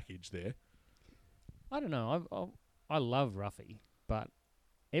big package there. I don't know. I love Ruffy, but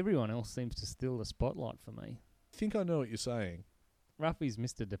everyone else seems to steal the spotlight for me. I think I know what you're saying. Ruffy's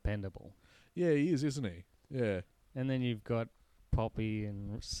Mr. Dependable. Yeah, he is, isn't he? Yeah. And then you've got Poppy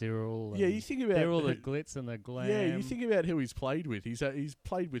and Cyril. Yeah, you think about... They're all the glitz and the glam. Yeah, you think about who he's played with. He's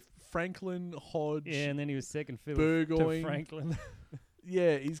played with Franklin, Hodge... Yeah, and then he was second fiddle Burgoyne. to Franklin.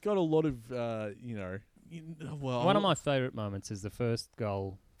 Yeah, he's got a lot of, One of my favourite moments is the first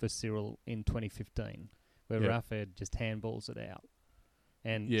goal for Cyril in 2015, where Roughhead just handballs it out.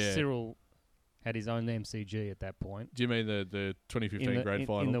 And Cyril had his own MCG at that point. Do you mean the 2015 Grand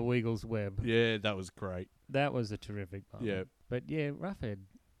Final? In the Wiggles web. Yeah, that was great. That was a terrific moment. Yeah. But yeah, Roughhead,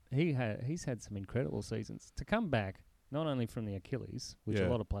 he's had some incredible seasons. To come back, not only from the Achilles, which a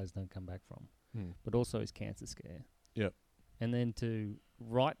lot of players don't come back from, but also his cancer scare. Yep. And then to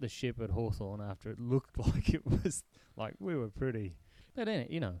right the ship at Hawthorn after it looked like it was, like, we were pretty... But,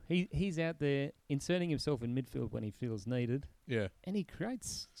 he's out there inserting himself in midfield when he feels needed. Yeah. And he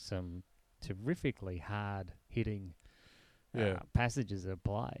creates some terrifically hard-hitting passages of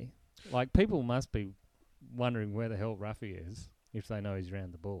play. Like, people must be wondering where the hell Ruffy is if they know he's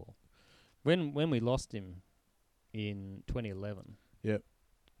around the ball. When we lost him in 2011,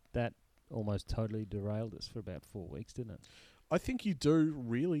 that almost totally derailed us for about 4 weeks, didn't it? I think you do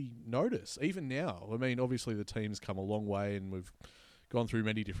really notice, even now. I mean, obviously the team's come a long way and we've gone through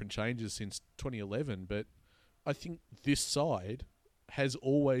many different changes since 2011, but I think this side has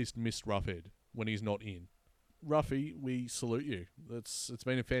always missed Roughhead when he's not in. Ruffy, we salute you. It's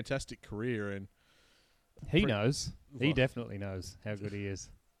been a fantastic career, and he knows. He definitely knows how good he is.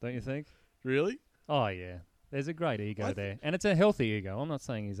 Don't you think? Really? Oh yeah. There's a great ego there, and it's a healthy ego. I'm not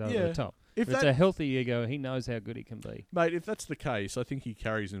saying he's over the top. If it's a healthy ego. He knows how good he can be. Mate, if that's the case, I think he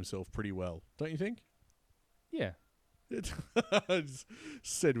carries himself pretty well. Don't you think? Yeah. It's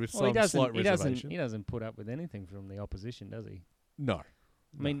said with some slight reservation. He doesn't put up with anything from the opposition, does he? No.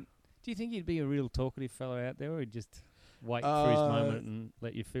 I mean, do you think he'd be a real talkative fellow out there, or he'd just wait for his moment and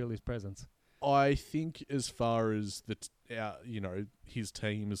let you feel his presence? I think as far as his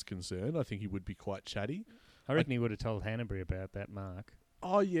team is concerned, I think he would be quite chatty. I reckon he would have told Hanbury about that mark.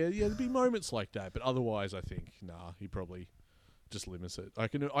 Oh, yeah, there'd be moments like that. But otherwise, I think, he probably just limits it. I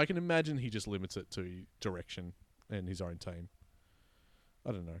can imagine he just limits it to direction and his own team.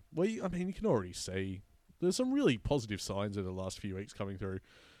 I don't know. Well, you can already see there's some really positive signs in the last few weeks coming through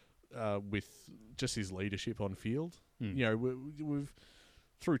with just his leadership on field. We've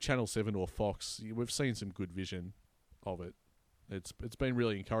through Channel 7 or Fox, we've seen some good vision of it. It's been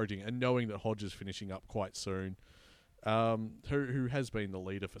really encouraging, and knowing that Hodge is finishing up quite soon, who has been the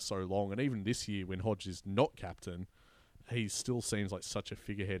leader for so long, and even this year when Hodge is not captain, he still seems like such a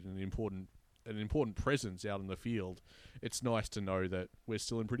figurehead and an important presence out in the field. It's nice to know that we're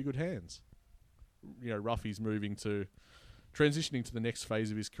still in pretty good hands. Ruffy's transitioning to the next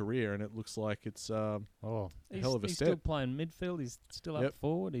phase of his career, and it looks like it's a hell of a step. He's still playing midfield. He's still up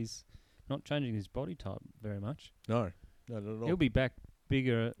forward. not changing his body type very much. No, not at all. He'll be back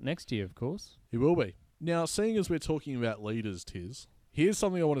bigger next year, of course. He will be. Now, seeing as we're talking about leaders, Tiz, here's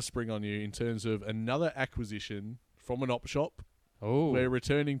something I want to spring on you in terms of another acquisition from an op shop. Oh, We're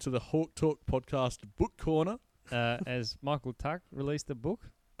returning to the Hawk Talk podcast book corner. as Michael Tuck released a book.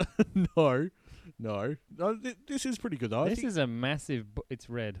 No. This is pretty good, though. This is a massive book. It's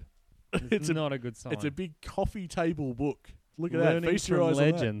red. It's not a good sign. It's a big coffee table book. Look at Learning that. Feast from your eyes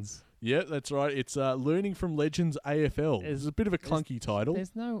Legends. on that. Yeah, that's right. It's Learning from Legends AFL. It's a bit of a clunky title.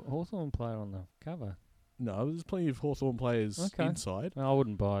 There's no Hawthorn player on the cover. No, there's plenty of Hawthorn players inside. Well, I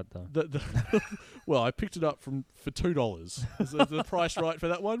wouldn't buy it, though. Well, I picked it up for $2. Is the price right for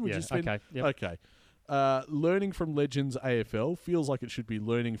that one? Would you spend? Okay. Yep. Okay. Learning from Legends AFL feels like it should be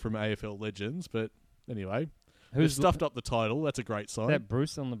Learning from AFL Legends, but anyway, who's stuffed up the title? That's a great sign. That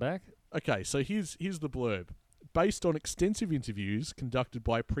Bruce on the back. Okay, so here's the blurb. Based on extensive interviews conducted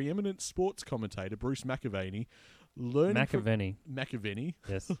by preeminent sports commentator Bruce McAvaney, McAvaney,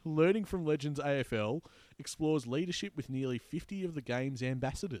 yes, Learning from Legends AFL explores leadership with nearly 50 of the game's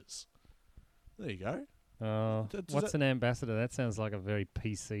ambassadors. There you go. What's an ambassador? That sounds like a very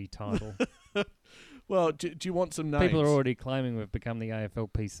PC title. Well, do you want some names? People are already claiming we've become the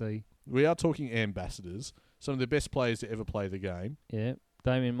AFL PC. We are talking ambassadors. Some of the best players to ever play the game. Yeah.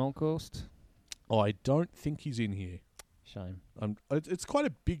 Damien Monkhorst. I don't think he's in here. Shame. It's quite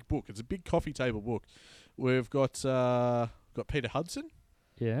a big book. It's a big coffee table book. We've got Peter Hudson.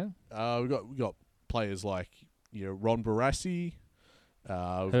 Yeah. We've got players like Ron Barassi.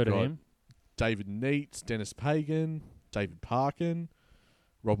 Heard of him. David Neitz, Dennis Pagan, David Parkin,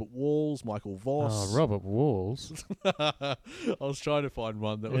 Robert Walls, Michael Voss. Oh, Robert Walls. I was trying to find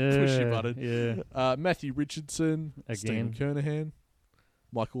one that would push your button. Yeah. Matthew Richardson, Stephen Kernahan,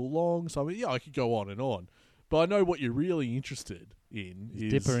 Michael Long. So I could go on and on. But I know what you're really interested in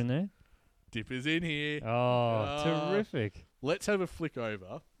is Dipper in there? Dipper's in here. Oh, terrific. Let's have a flick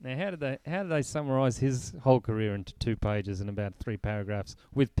over. Now, how did they summarise his whole career into 2 pages and about 3 paragraphs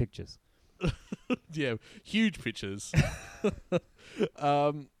with pictures? Yeah, huge pictures.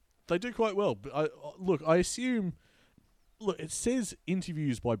 They do quite well. But I assume... Look, it says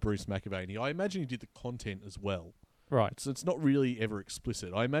interviews by Bruce McAvaney. I imagine he did the content as well. Right. So it's not really ever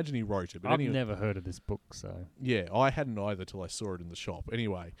explicit. I imagine he wrote it. But I've never heard of this book, so... Yeah, I hadn't either till I saw it in the shop.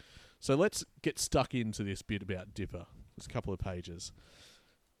 Anyway, so let's get stuck into this bit about Dipper. There's a couple of pages.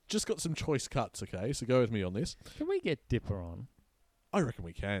 Just got some choice cuts, okay? So go with me on this. Can we get Dipper on? I reckon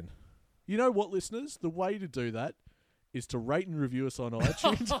we can. You know what, listeners? The way to do that is to rate and review us on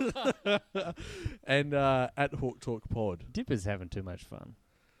iTunes and at Hawk Talk Pod. Dipper's having too much fun.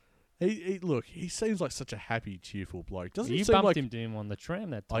 He seems like such a happy, cheerful bloke. Doesn't he? You seem bumped like him to him on the tram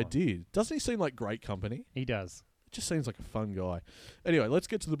that time. I did. Doesn't he seem like great company? He does. It just seems like a fun guy. Anyway, let's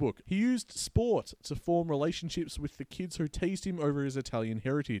get to the book. He used sport to form relationships with the kids who teased him over his Italian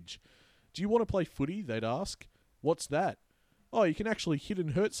heritage. Do you want to play footy? They'd ask. What's that? Oh, you can actually hit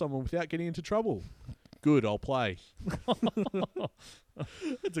and hurt someone without getting into trouble. Good, I'll play.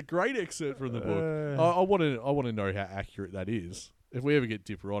 It's a great excerpt from the book. I want to know how accurate that is. If we ever get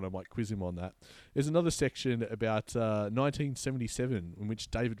Dipper on, I might quiz him on that. There's another section about 1977 in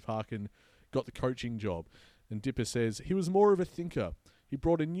which David Parkin got the coaching job. And Dipper says, he was more of a thinker. He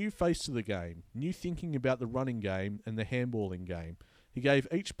brought a new face to the game, new thinking about the running game and the handballing game. He gave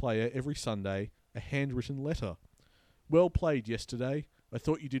each player every Sunday a handwritten letter. Well played yesterday. I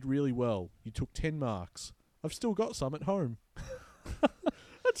thought you did really well. You took 10 marks. I've still got some at home.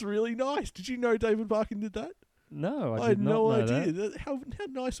 That's really nice. Did you know David Parkin did that? No, I had no idea. That. How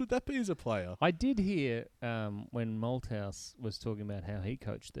nice would that be as a player? I did hear when Malthouse was talking about how he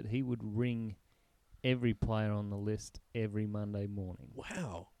coached that he would ring every player on the list every Monday morning.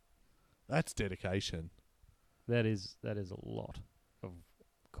 Wow. That's dedication. That is a lot of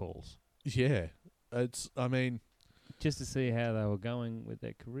calls. Yeah. Just to see how they were going with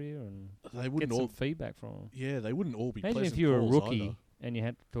their career and they wouldn't get some feedback from them. Yeah, they wouldn't all be Imagine pleasant if you were a calls rookie either. and you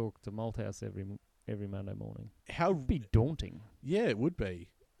had to talk to Malthouse every Monday morning. It would be daunting. Yeah, it would be.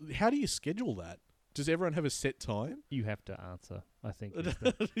 How do you schedule that? Does everyone have a set time? You have to answer, I think.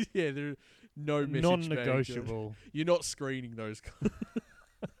 Yeah, there are no message non-negotiable. You're not screening those.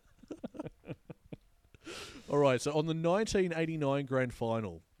 All right, so on the 1989 Grand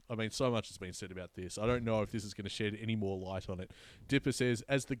Final, so much has been said about this. I don't know if this is going to shed any more light on it. Dipper says,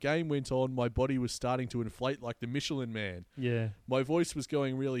 as the game went on, my body was starting to inflate like the Michelin Man. Yeah. My voice was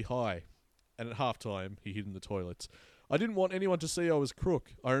going really high. And at halftime, he hid in the toilets. I didn't want anyone to see I was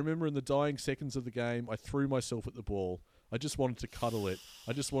crook. I remember in the dying seconds of the game, I threw myself at the ball. I just wanted to cuddle it.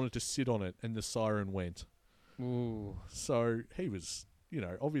 I just wanted to sit on it, and the siren went. Ooh. So he was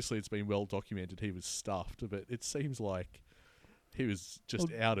obviously it's been well documented he was stuffed, but it seems like he was just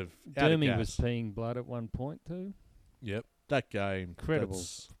out of Dermy gas. was peeing blood at one point too. Yep, that game.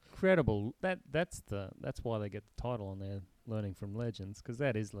 Incredible. That's why they get the title on there, learning from legends, because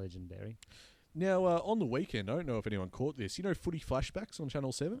that is legendary. Now, on the weekend, I don't know if anyone caught this. Footy Flashbacks on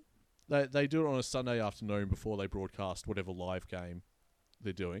Channel 7? They do it on a Sunday afternoon before they broadcast whatever live game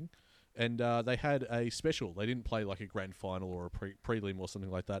they're doing. And they had a special. They didn't play like a grand final or a prelim or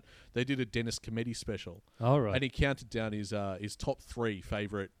something like that. They did a Dennis Cometti special. All right. And he counted down his top 3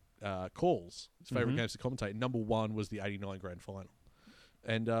 favourite calls, his favourite games to commentate. Number 1 was the 89 grand final.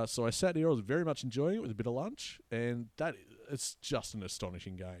 And so I sat here. I was very much enjoying it with a bit of lunch. And it's just an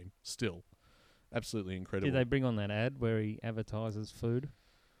astonishing game still. Absolutely incredible. Did they bring on that ad where he advertises food?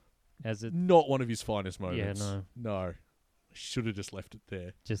 Not one of his finest moments. Yeah, No. Should have just left it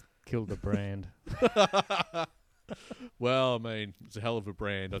there. Just killed the brand. Well, I mean, it's a hell of a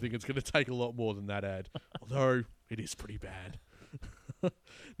brand. I think it's going to take a lot more than that ad. Although, it is pretty bad.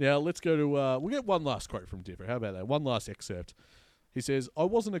 Now, let's go to... we'll get one last quote from Dipper. How about that? One last excerpt. He says, "I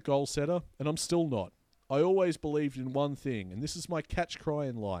wasn't a goal setter, and I'm still not. I always believed in one thing, and this is my catch cry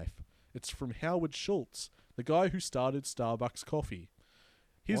in life. It's from Howard Schultz, the guy who started Starbucks Coffee.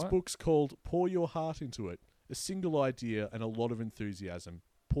 His book's called Pour Your Heart Into It. A single idea and a lot of enthusiasm.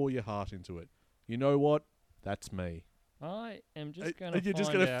 Pour your heart into it. You know what? That's me." I am just going to And you're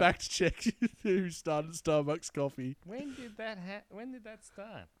just going to fact check who started Starbucks Coffee. When did that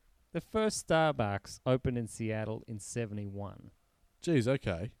start? The first Starbucks opened in Seattle in 1971. Jeez,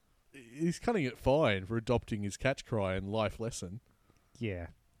 okay. He's cutting it fine for adopting his catch cry and life lesson. Yeah.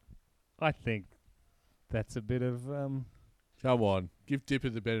 I think that's a bit of... Come on. Give Dipper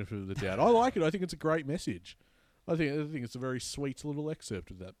the benefit of the doubt. I like it. I think it's a great message. I think it's a very sweet little excerpt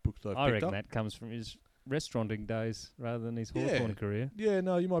of that book that I've picked up. I reckon that comes from his restaurating days rather than his Hawthorn career. Yeah,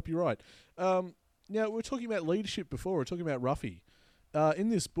 no, you might be right. Now, we were talking about leadership before. We were talking about Ruffy. In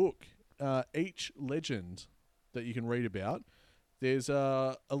this book, each legend that you can read about, there's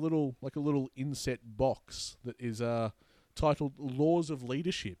a little inset box that is titled Laws of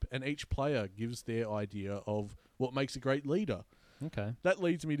Leadership, and each player gives their idea of what makes a great leader. Okay. That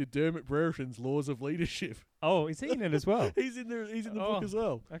leads me to Dermot Brereton's Laws of Leadership. Oh, is he in it as well? He's in the book as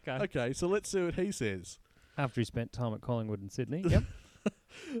well. Okay. Okay, so let's see what he says. After he spent time at Collingwood and Sydney. Yep.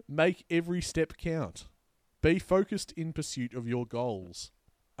 Make every step count. Be focused in pursuit of your goals.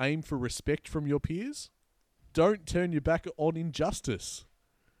 Aim for respect from your peers. Don't turn your back on injustice.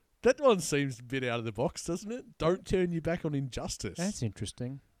 That one seems a bit out of the box, doesn't it? Don't turn your back on injustice. That's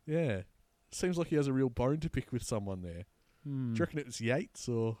interesting. Yeah. Seems like he has a real bone to pick with someone there. Do you reckon it was Yates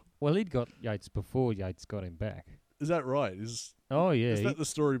or... Well, he'd got Yates before Yates got him back. Is that right? Is that the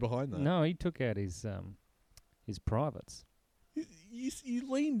story behind that? No, he took out his privates.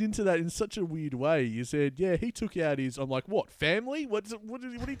 You leaned into that in such a weird way. You said, yeah, he took out his... I'm like, what, family? What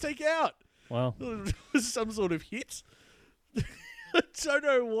did he take out? Well... Some sort of hit? I don't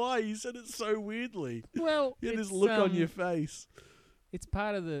know why. You said it so weirdly. Well, you had this look on your face. It's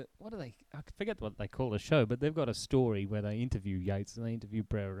part of the... I forget what they call the show, but they've got a story where they interview Yates and they interview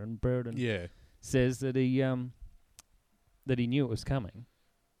Brereton. Brereton says that he knew it was coming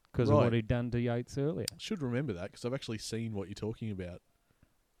because of what he'd done to Yates earlier. Should remember that because I've actually seen what you're talking about.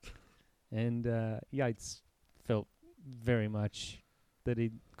 And Yates felt very much that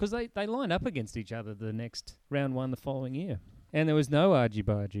he... Because they lined up against each other the next round one the following year. And there was no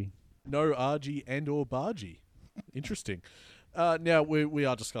argy-bargy. No argy and or bargy. Interesting. Now, we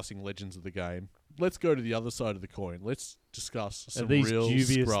are discussing legends of the game. Let's go to the other side of the coin. Let's discuss some real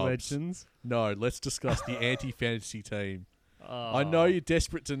dubious scrubs. legends? No, let's discuss the anti-fantasy team. Oh. I know you're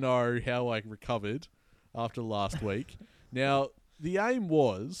desperate to know how I recovered after last week. Now, the aim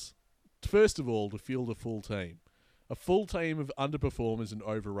was, first of all, to field a full team. A full team of underperformers and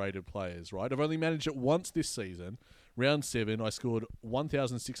overrated players, right? I've only managed it once this season. Round 7, I scored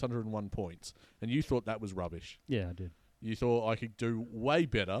 1,601 points. And you thought that was rubbish. Yeah, I did. You thought I could do way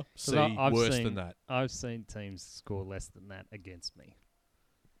better, worse than that. I've seen teams score less than that against me.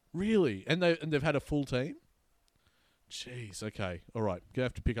 Really? And they've had a full team? Jeez, okay. All right, going to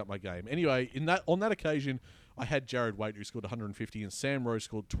have to pick up my game. Anyway, on that occasion, I had Jared Waite, who scored 150, and Sam Rowe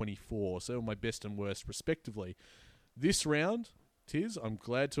scored 24, so they were my best and worst, respectively. This round, Tiz, I'm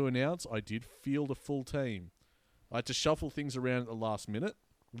glad to announce I did field a full team. I had to shuffle things around at the last minute.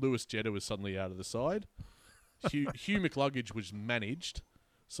 Lewis Jetta was suddenly out of the side. Hugh McLuggage was managed,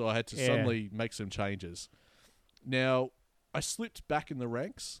 so I had to suddenly make some changes. Now, I slipped back in the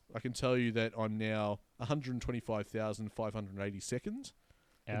ranks. I can tell you that I'm now 125,582nd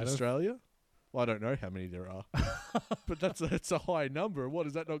in Australia. Well, I don't know how many there are, but that's a high number. What,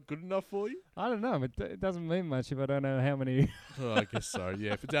 is that not good enough for you? I don't know. It doesn't mean much if I don't know how many. Oh, I guess so.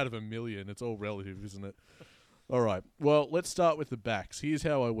 Yeah, if it's out of 1 million, it's all relative, isn't it? All right. Well, let's start with the backs. Here's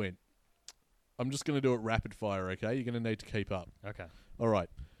how I went. I'm just going to do it rapid fire, okay? You're going to need to keep up. Okay. All right.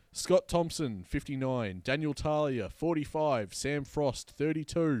 Scott Thompson, 59. Daniel Talia, 45. Sam Frost,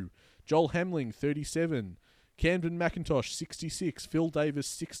 32. Joel Hamling, 37. Camden McIntosh, 66. Phil Davis,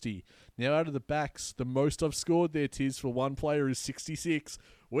 60. Now, out of the backs, the most I've scored there, Tiz, for one player is 66.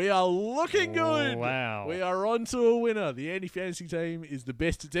 We are looking good. Wow. We are on to a winner. The Andy Fantasy team is the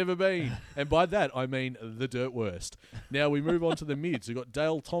best it's ever been. And by that, I mean the dirt worst. Now, we move on to the mids. We've got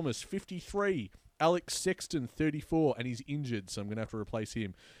Dale Thomas, 53. Alex Sexton, 34. And he's injured, so I'm going to have to replace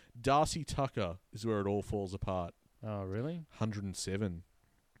him. Darcy Tucker is where it all falls apart. Oh, really? 107.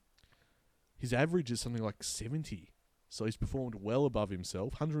 His average is something like 70. So he's performed well above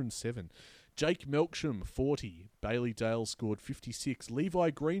himself. 107. Jake Melksham, 40. Bailey Dale scored 56.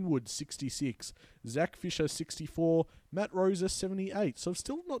 Levi Greenwood, 66. Zach Fisher, 64. Matt Rosa, 78. So I've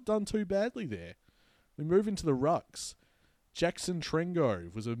still not done too badly there. We move into the rucks. Jackson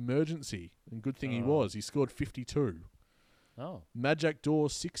Trengo was an emergency. And good thing he was. He scored 52. Oh. Majak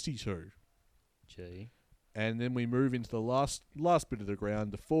Dawes, 62. Gee. And then we move into the last bit of the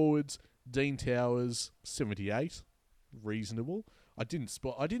ground, the forwards. Dean Towers, 78. Reasonable. I didn't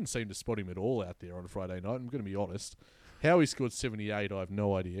seem to spot him at all out there on a Friday night, I'm going to be honest. How he scored 78, I have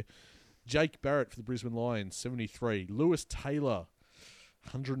no idea. Jake Barrett for the Brisbane Lions, 73. Lewis Taylor,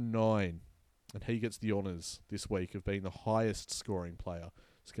 109. And he gets the honours this week of being the highest scoring player.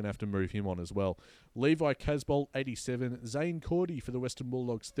 It's going to have to move him on as well. Levi Casbolt, 87. Zane Cordy for the Western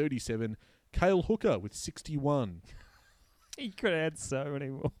Bulldogs, 37. Cale Hooker with 61. He could have had so many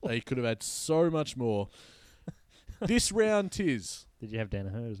more. He could have had so much more. This round, Tiz. Did you have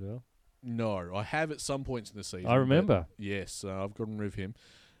Danaher as well? No, I have at some points in the season. I remember. Yes, I've got to remove him.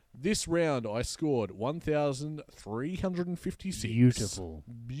 This round, I scored 1,356.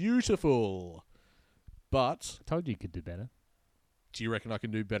 Beautiful. But I told you could do better. Do you reckon I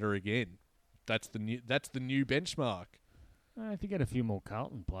can do better again? That's the new benchmark. If you get a few more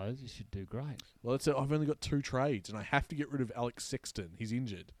Carlton players, you should do great. Well, I've only got 2 trades, and I have to get rid of Alex Sexton. He's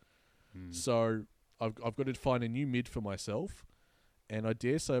injured. So I've got to find a new mid for myself, and I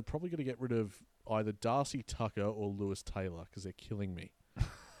dare say I'm probably going to get rid of either Darcy Tucker or Lewis Taylor because they're killing me.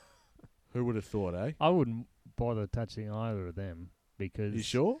 Who would have thought, eh? I wouldn't bother touching either of them because... You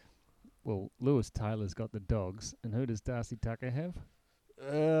sure? Well, Lewis Taylor's got the Dogs, and who does Darcy Tucker have?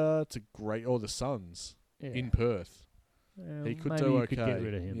 It's a great... the Suns in Perth. He could do okay. Could get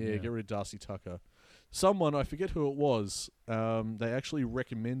rid of him. Yeah, get rid of Darcy Tucker. Someone, I forget who it was, they actually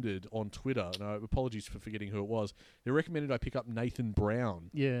recommended on Twitter, and apologies for forgetting who it was, they recommended I pick up Nathan Brown.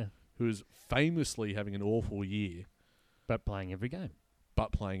 Yeah. Who's famously having an awful year. But playing every game.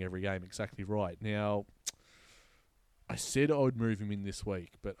 Exactly right. Now, I said I would move him in this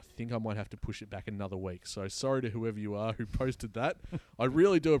week, but I think I might have to push it back another week. So sorry to whoever you are who posted that. I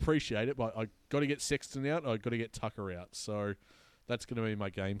really do appreciate it, but I got to get Sexton out. I got to get Tucker out. So that's going to be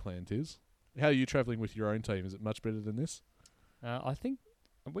my game plan, Tiz. How are you travelling with your own team? Is it much better than this? I think,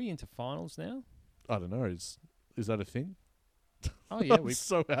 are we into finals now? I don't know. Is that a thing? Oh yeah, I'm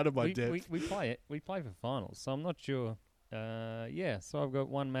so out of my depth. We play it. We play for finals, so I'm not sure. So I've got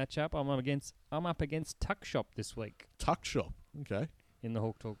one matchup. I'm up against Tuck Shop this week. Tuck Shop, okay. In the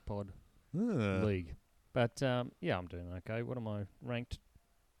Hawk Talk Pod League. But I'm doing okay. What am I ranked?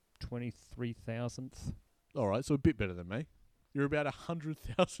 23,000th. All right, so a bit better than me. You're about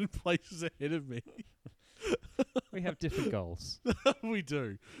 100,000 places ahead of me. We have different goals. We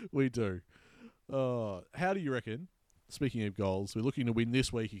do. How do you reckon? Speaking of goals, we're looking to win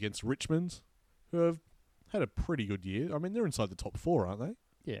this week against Richmond, who have had a pretty good year. I mean, they're inside the top 4, aren't they?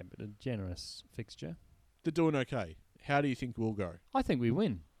 Yeah, but a generous fixture. They're doing okay. How do you think we'll go? I think we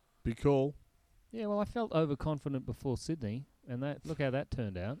win. Big call. Yeah, well, I felt overconfident before Sydney, and look how that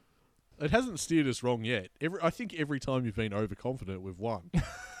turned out. It hasn't steered us wrong yet. I think every time you've been overconfident, we've won.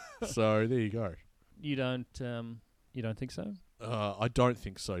 So there you go. You don't think so? I don't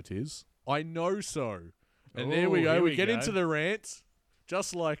think so, Tiz. I know so. And there we go. We get into the rant.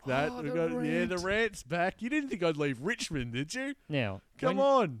 Just like that. The rant's back. You didn't think I'd leave Richmond, did you? Now, Come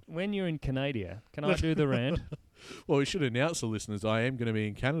on. When you're in Canada, can I do the rant? Well, we should announce to listeners I am going to be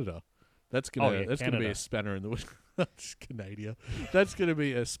in Canada. That's going to be a spanner in the works. Canada. That's going to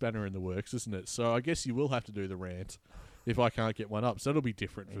be a spanner in the works, isn't it? So I guess you will have to do the rant if I can't get one up. So that'll be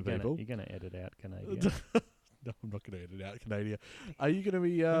different for people. You're going to edit out Canada. No, I'm not going to edit out Canada. Are you going to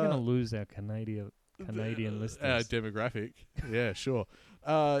be... We're going to lose our Canada Canadian listeners. Demographic. Yeah, sure.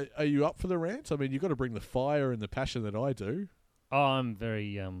 Are you up for the rant? I mean, you've got to bring the fire and the passion that I do. Oh, I'm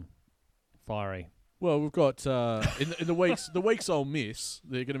very fiery. Well, we've got in the weeks I'll miss.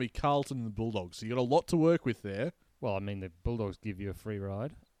 They're going to be Carlton and the Bulldogs. So you got a lot to work with there. Well, I mean, the Bulldogs give you a free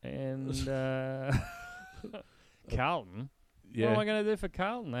ride, and Carlton. Yeah. What am I going to do for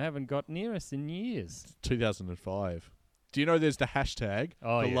Carlton? They haven't got near us in years. 2005. Do you know there's the hashtag?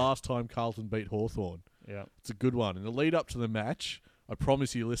 Last time Carlton beat Hawthorn. Yeah, it's a good one. In the lead up to the match, I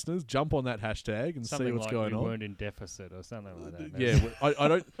promise you, listeners, jump on that hashtag and see what's going on. We weren't in deficit or something like that. Yeah, I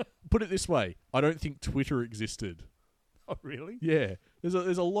don't put it this way. I don't think Twitter existed. Oh, really? Yeah,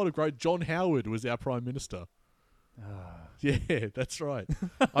 there's a lot of great. John Howard was our Prime Minister. Yeah, that's right.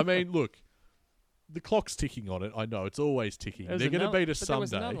 I mean, look, the clock's ticking on it. I know it's always ticking. They're going to beat us someday. There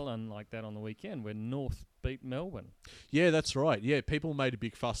was another one like that on the weekend where North beat Melbourne. Yeah, that's right. Yeah, people made a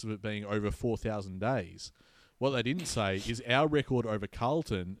big fuss of it being over 4,000 days. What they didn't say is our record over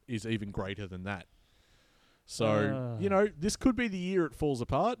Carlton is even greater than that. So, this could be the year it falls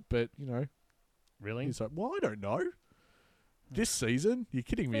apart, but, Really? He's like, well, I don't know. This season? You're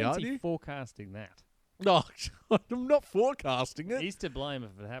kidding me, aren't you? Forecasting that. No, I'm not forecasting it. He's to blame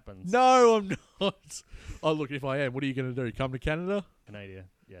if it happens. No, I'm not. Oh, look, if I am, what are you going to do? Come to Canada? Canada,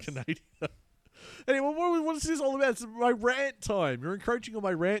 yes. Canada. Anyway, what is this all about? It's my rant time. You're encroaching on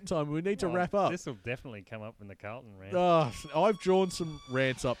my rant time. We need to wrap up. This will definitely come up in the Carlton rant. I've drawn some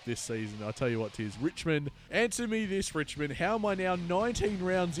rants up this season. I'll tell you what, Tiz. Richmond, answer me this, Richmond. How am I now 19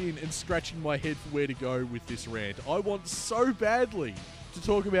 rounds in and scratching my head for where to go with this rant? I want so badly to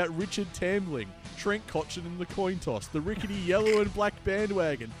talk about Richard Tambling, Trent Cotchin and the coin toss, the rickety yellow and black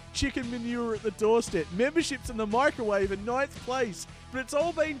bandwagon, chicken manure at the doorstep, memberships in the microwave and 9th place. But it's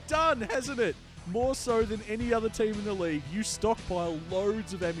all been done, hasn't it? More so than any other team in the league, you stockpile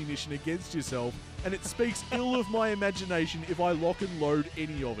loads of ammunition against yourself, and it speaks ill of my imagination if I lock and load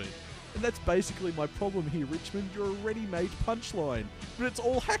any of it. And that's basically my problem here, Richmond. You're a ready-made punchline, but it's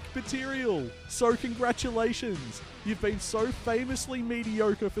all hack material. So congratulations. You've been so famously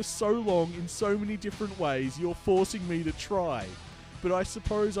mediocre for so long in so many different ways, you're forcing me to try. But I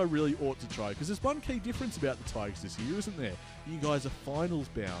suppose I really ought to try, because there's one key difference about the Tigers this year, isn't there? You guys are finals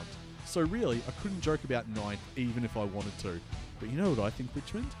bound. So really, I couldn't joke about 9th even if I wanted to. But you know what I think,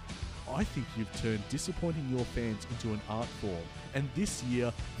 Richmond? I think you've turned disappointing your fans into an art form. And this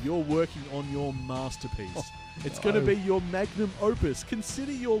year, you're working on your masterpiece. It's going to be your magnum opus.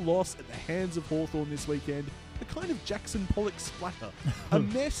 Consider your loss at the hands of Hawthorn this weekend a kind of Jackson Pollock splatter. A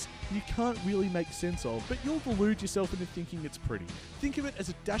mess you can't really make sense of, but you'll delude yourself into thinking it's pretty. Think of it as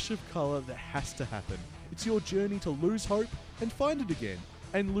a dash of colour that has to happen. It's your journey to lose hope and find it again,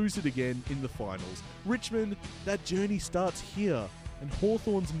 and lose it again in the finals. Richmond, that journey starts here, and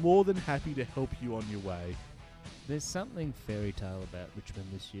Hawthorn's more than happy to help you on your way. There's something fairy tale about Richmond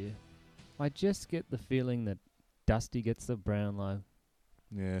this year. I just get the feeling that Dusty gets the Brownlow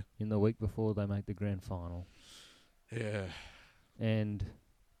in the week before they make the grand final. Yeah. And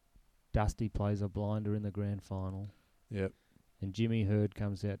Dusty plays a blinder in the grand final. Yep. And Jimmy Hurd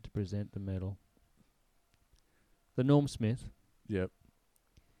comes out to present the medal. The Norm Smith. Yep.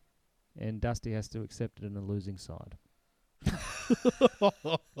 And Dusty has to accept it in the losing side.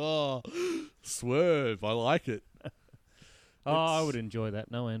 Swerve, I like it. I would enjoy that,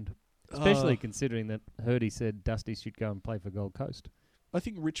 no end. Especially considering that Hurdy said Dusty should go and play for Gold Coast. I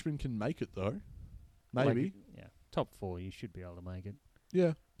think Richmond can make it, though. Maybe. Top 4, you should be able to make it.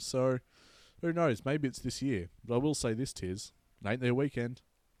 Yeah, so who knows? Maybe it's this year. But I will say this, Tiz. It ain't their weekend.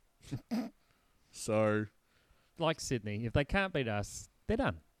 So. Like Sydney, if they can't beat us, they're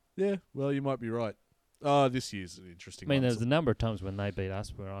done. Yeah, well, you might be right. This year's an interesting one. I mean, there's a number of times when they beat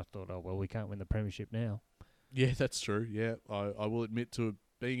us where I thought, we can't win the premiership now. Yeah, that's true. Yeah, I will admit to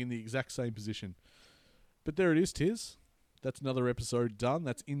being in the exact same position. But there it is, Tiz. That's another episode done.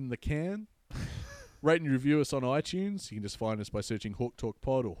 That's in the can. Rate and review us on iTunes. You can just find us by searching Hawk Talk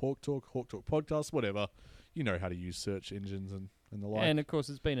Pod or Hawk Talk Podcast, whatever. You know how to use search engines and the like. And, of course,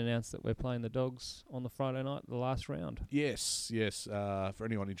 it's been announced that we're playing the Dogs on the Friday night, the last round. Yes. For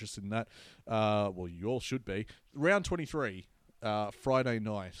anyone interested in that, well, you all should be. Round 23, Friday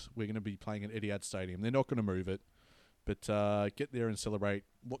night, we're going to be playing at Etihad Stadium. They're not going to move it, but get there and celebrate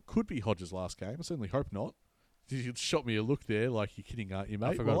what could be Hodge's last game. I certainly hope not. You shot me a look there like you're kidding, aren't you,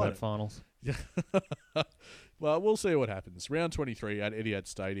 mate? I forgot about finals. Yeah. Well, we'll see what happens. Round 23 at Etihad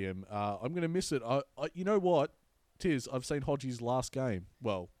Stadium. I'm going to miss it. You know what, Tiz? I've seen Hodgie's last game.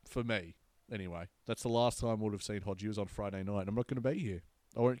 Well, for me, anyway. That's the last time I would have seen Hodgie. It was on Friday night. I'm not going to be here.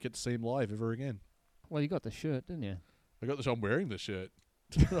 I won't get to see him live ever again. Well, you got the shirt, didn't you? I'm wearing the shirt.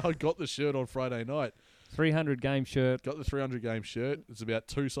 I got the shirt on Friday night. 300 game shirt. Got the 300 game shirt. It's about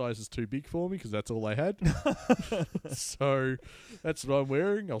 2 sizes too big for me because that's all they had. So that's what I'm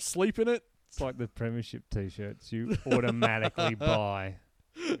wearing. I'll sleep in it. It's like the premiership T-shirts you automatically buy.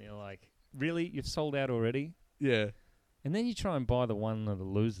 And you're like, really? You've sold out already? Yeah. And then you try and buy the one of the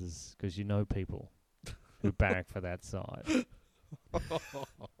losers because you know people who barrack for that side.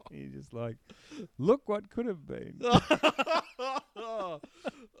 You're just like, look what could have been.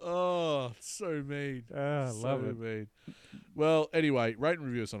 Oh, it's so mean. I love it. Mean. Well, anyway, rate and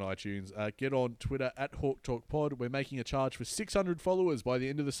review us on iTunes. Get on Twitter at Hawk Talk Pod. We're making a charge for 600 followers by the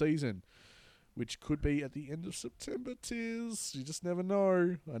end of the season, which could be at the end of September, Tiz. You just never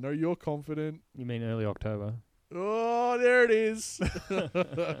know. I know you're confident. You mean early October? Oh, there it is.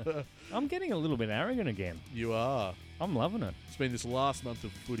 I'm getting a little bit arrogant again. You are. I'm loving it. It's been this last month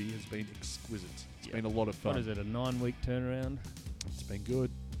of footy has been exquisite. It's been a lot of fun. What is it, a 9-week turnaround? It's been good.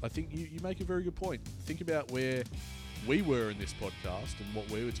 I think you make a very good point. Think about where we were in this podcast and what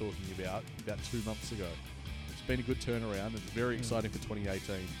we were talking about 2 months ago. It's been a good turnaround. It's very exciting for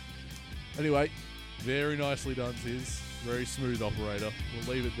 2018. Anyway, very nicely done, Tiz. Very smooth operator.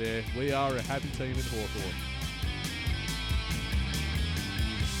 We'll leave it there. We are a happy team in Hawthorn.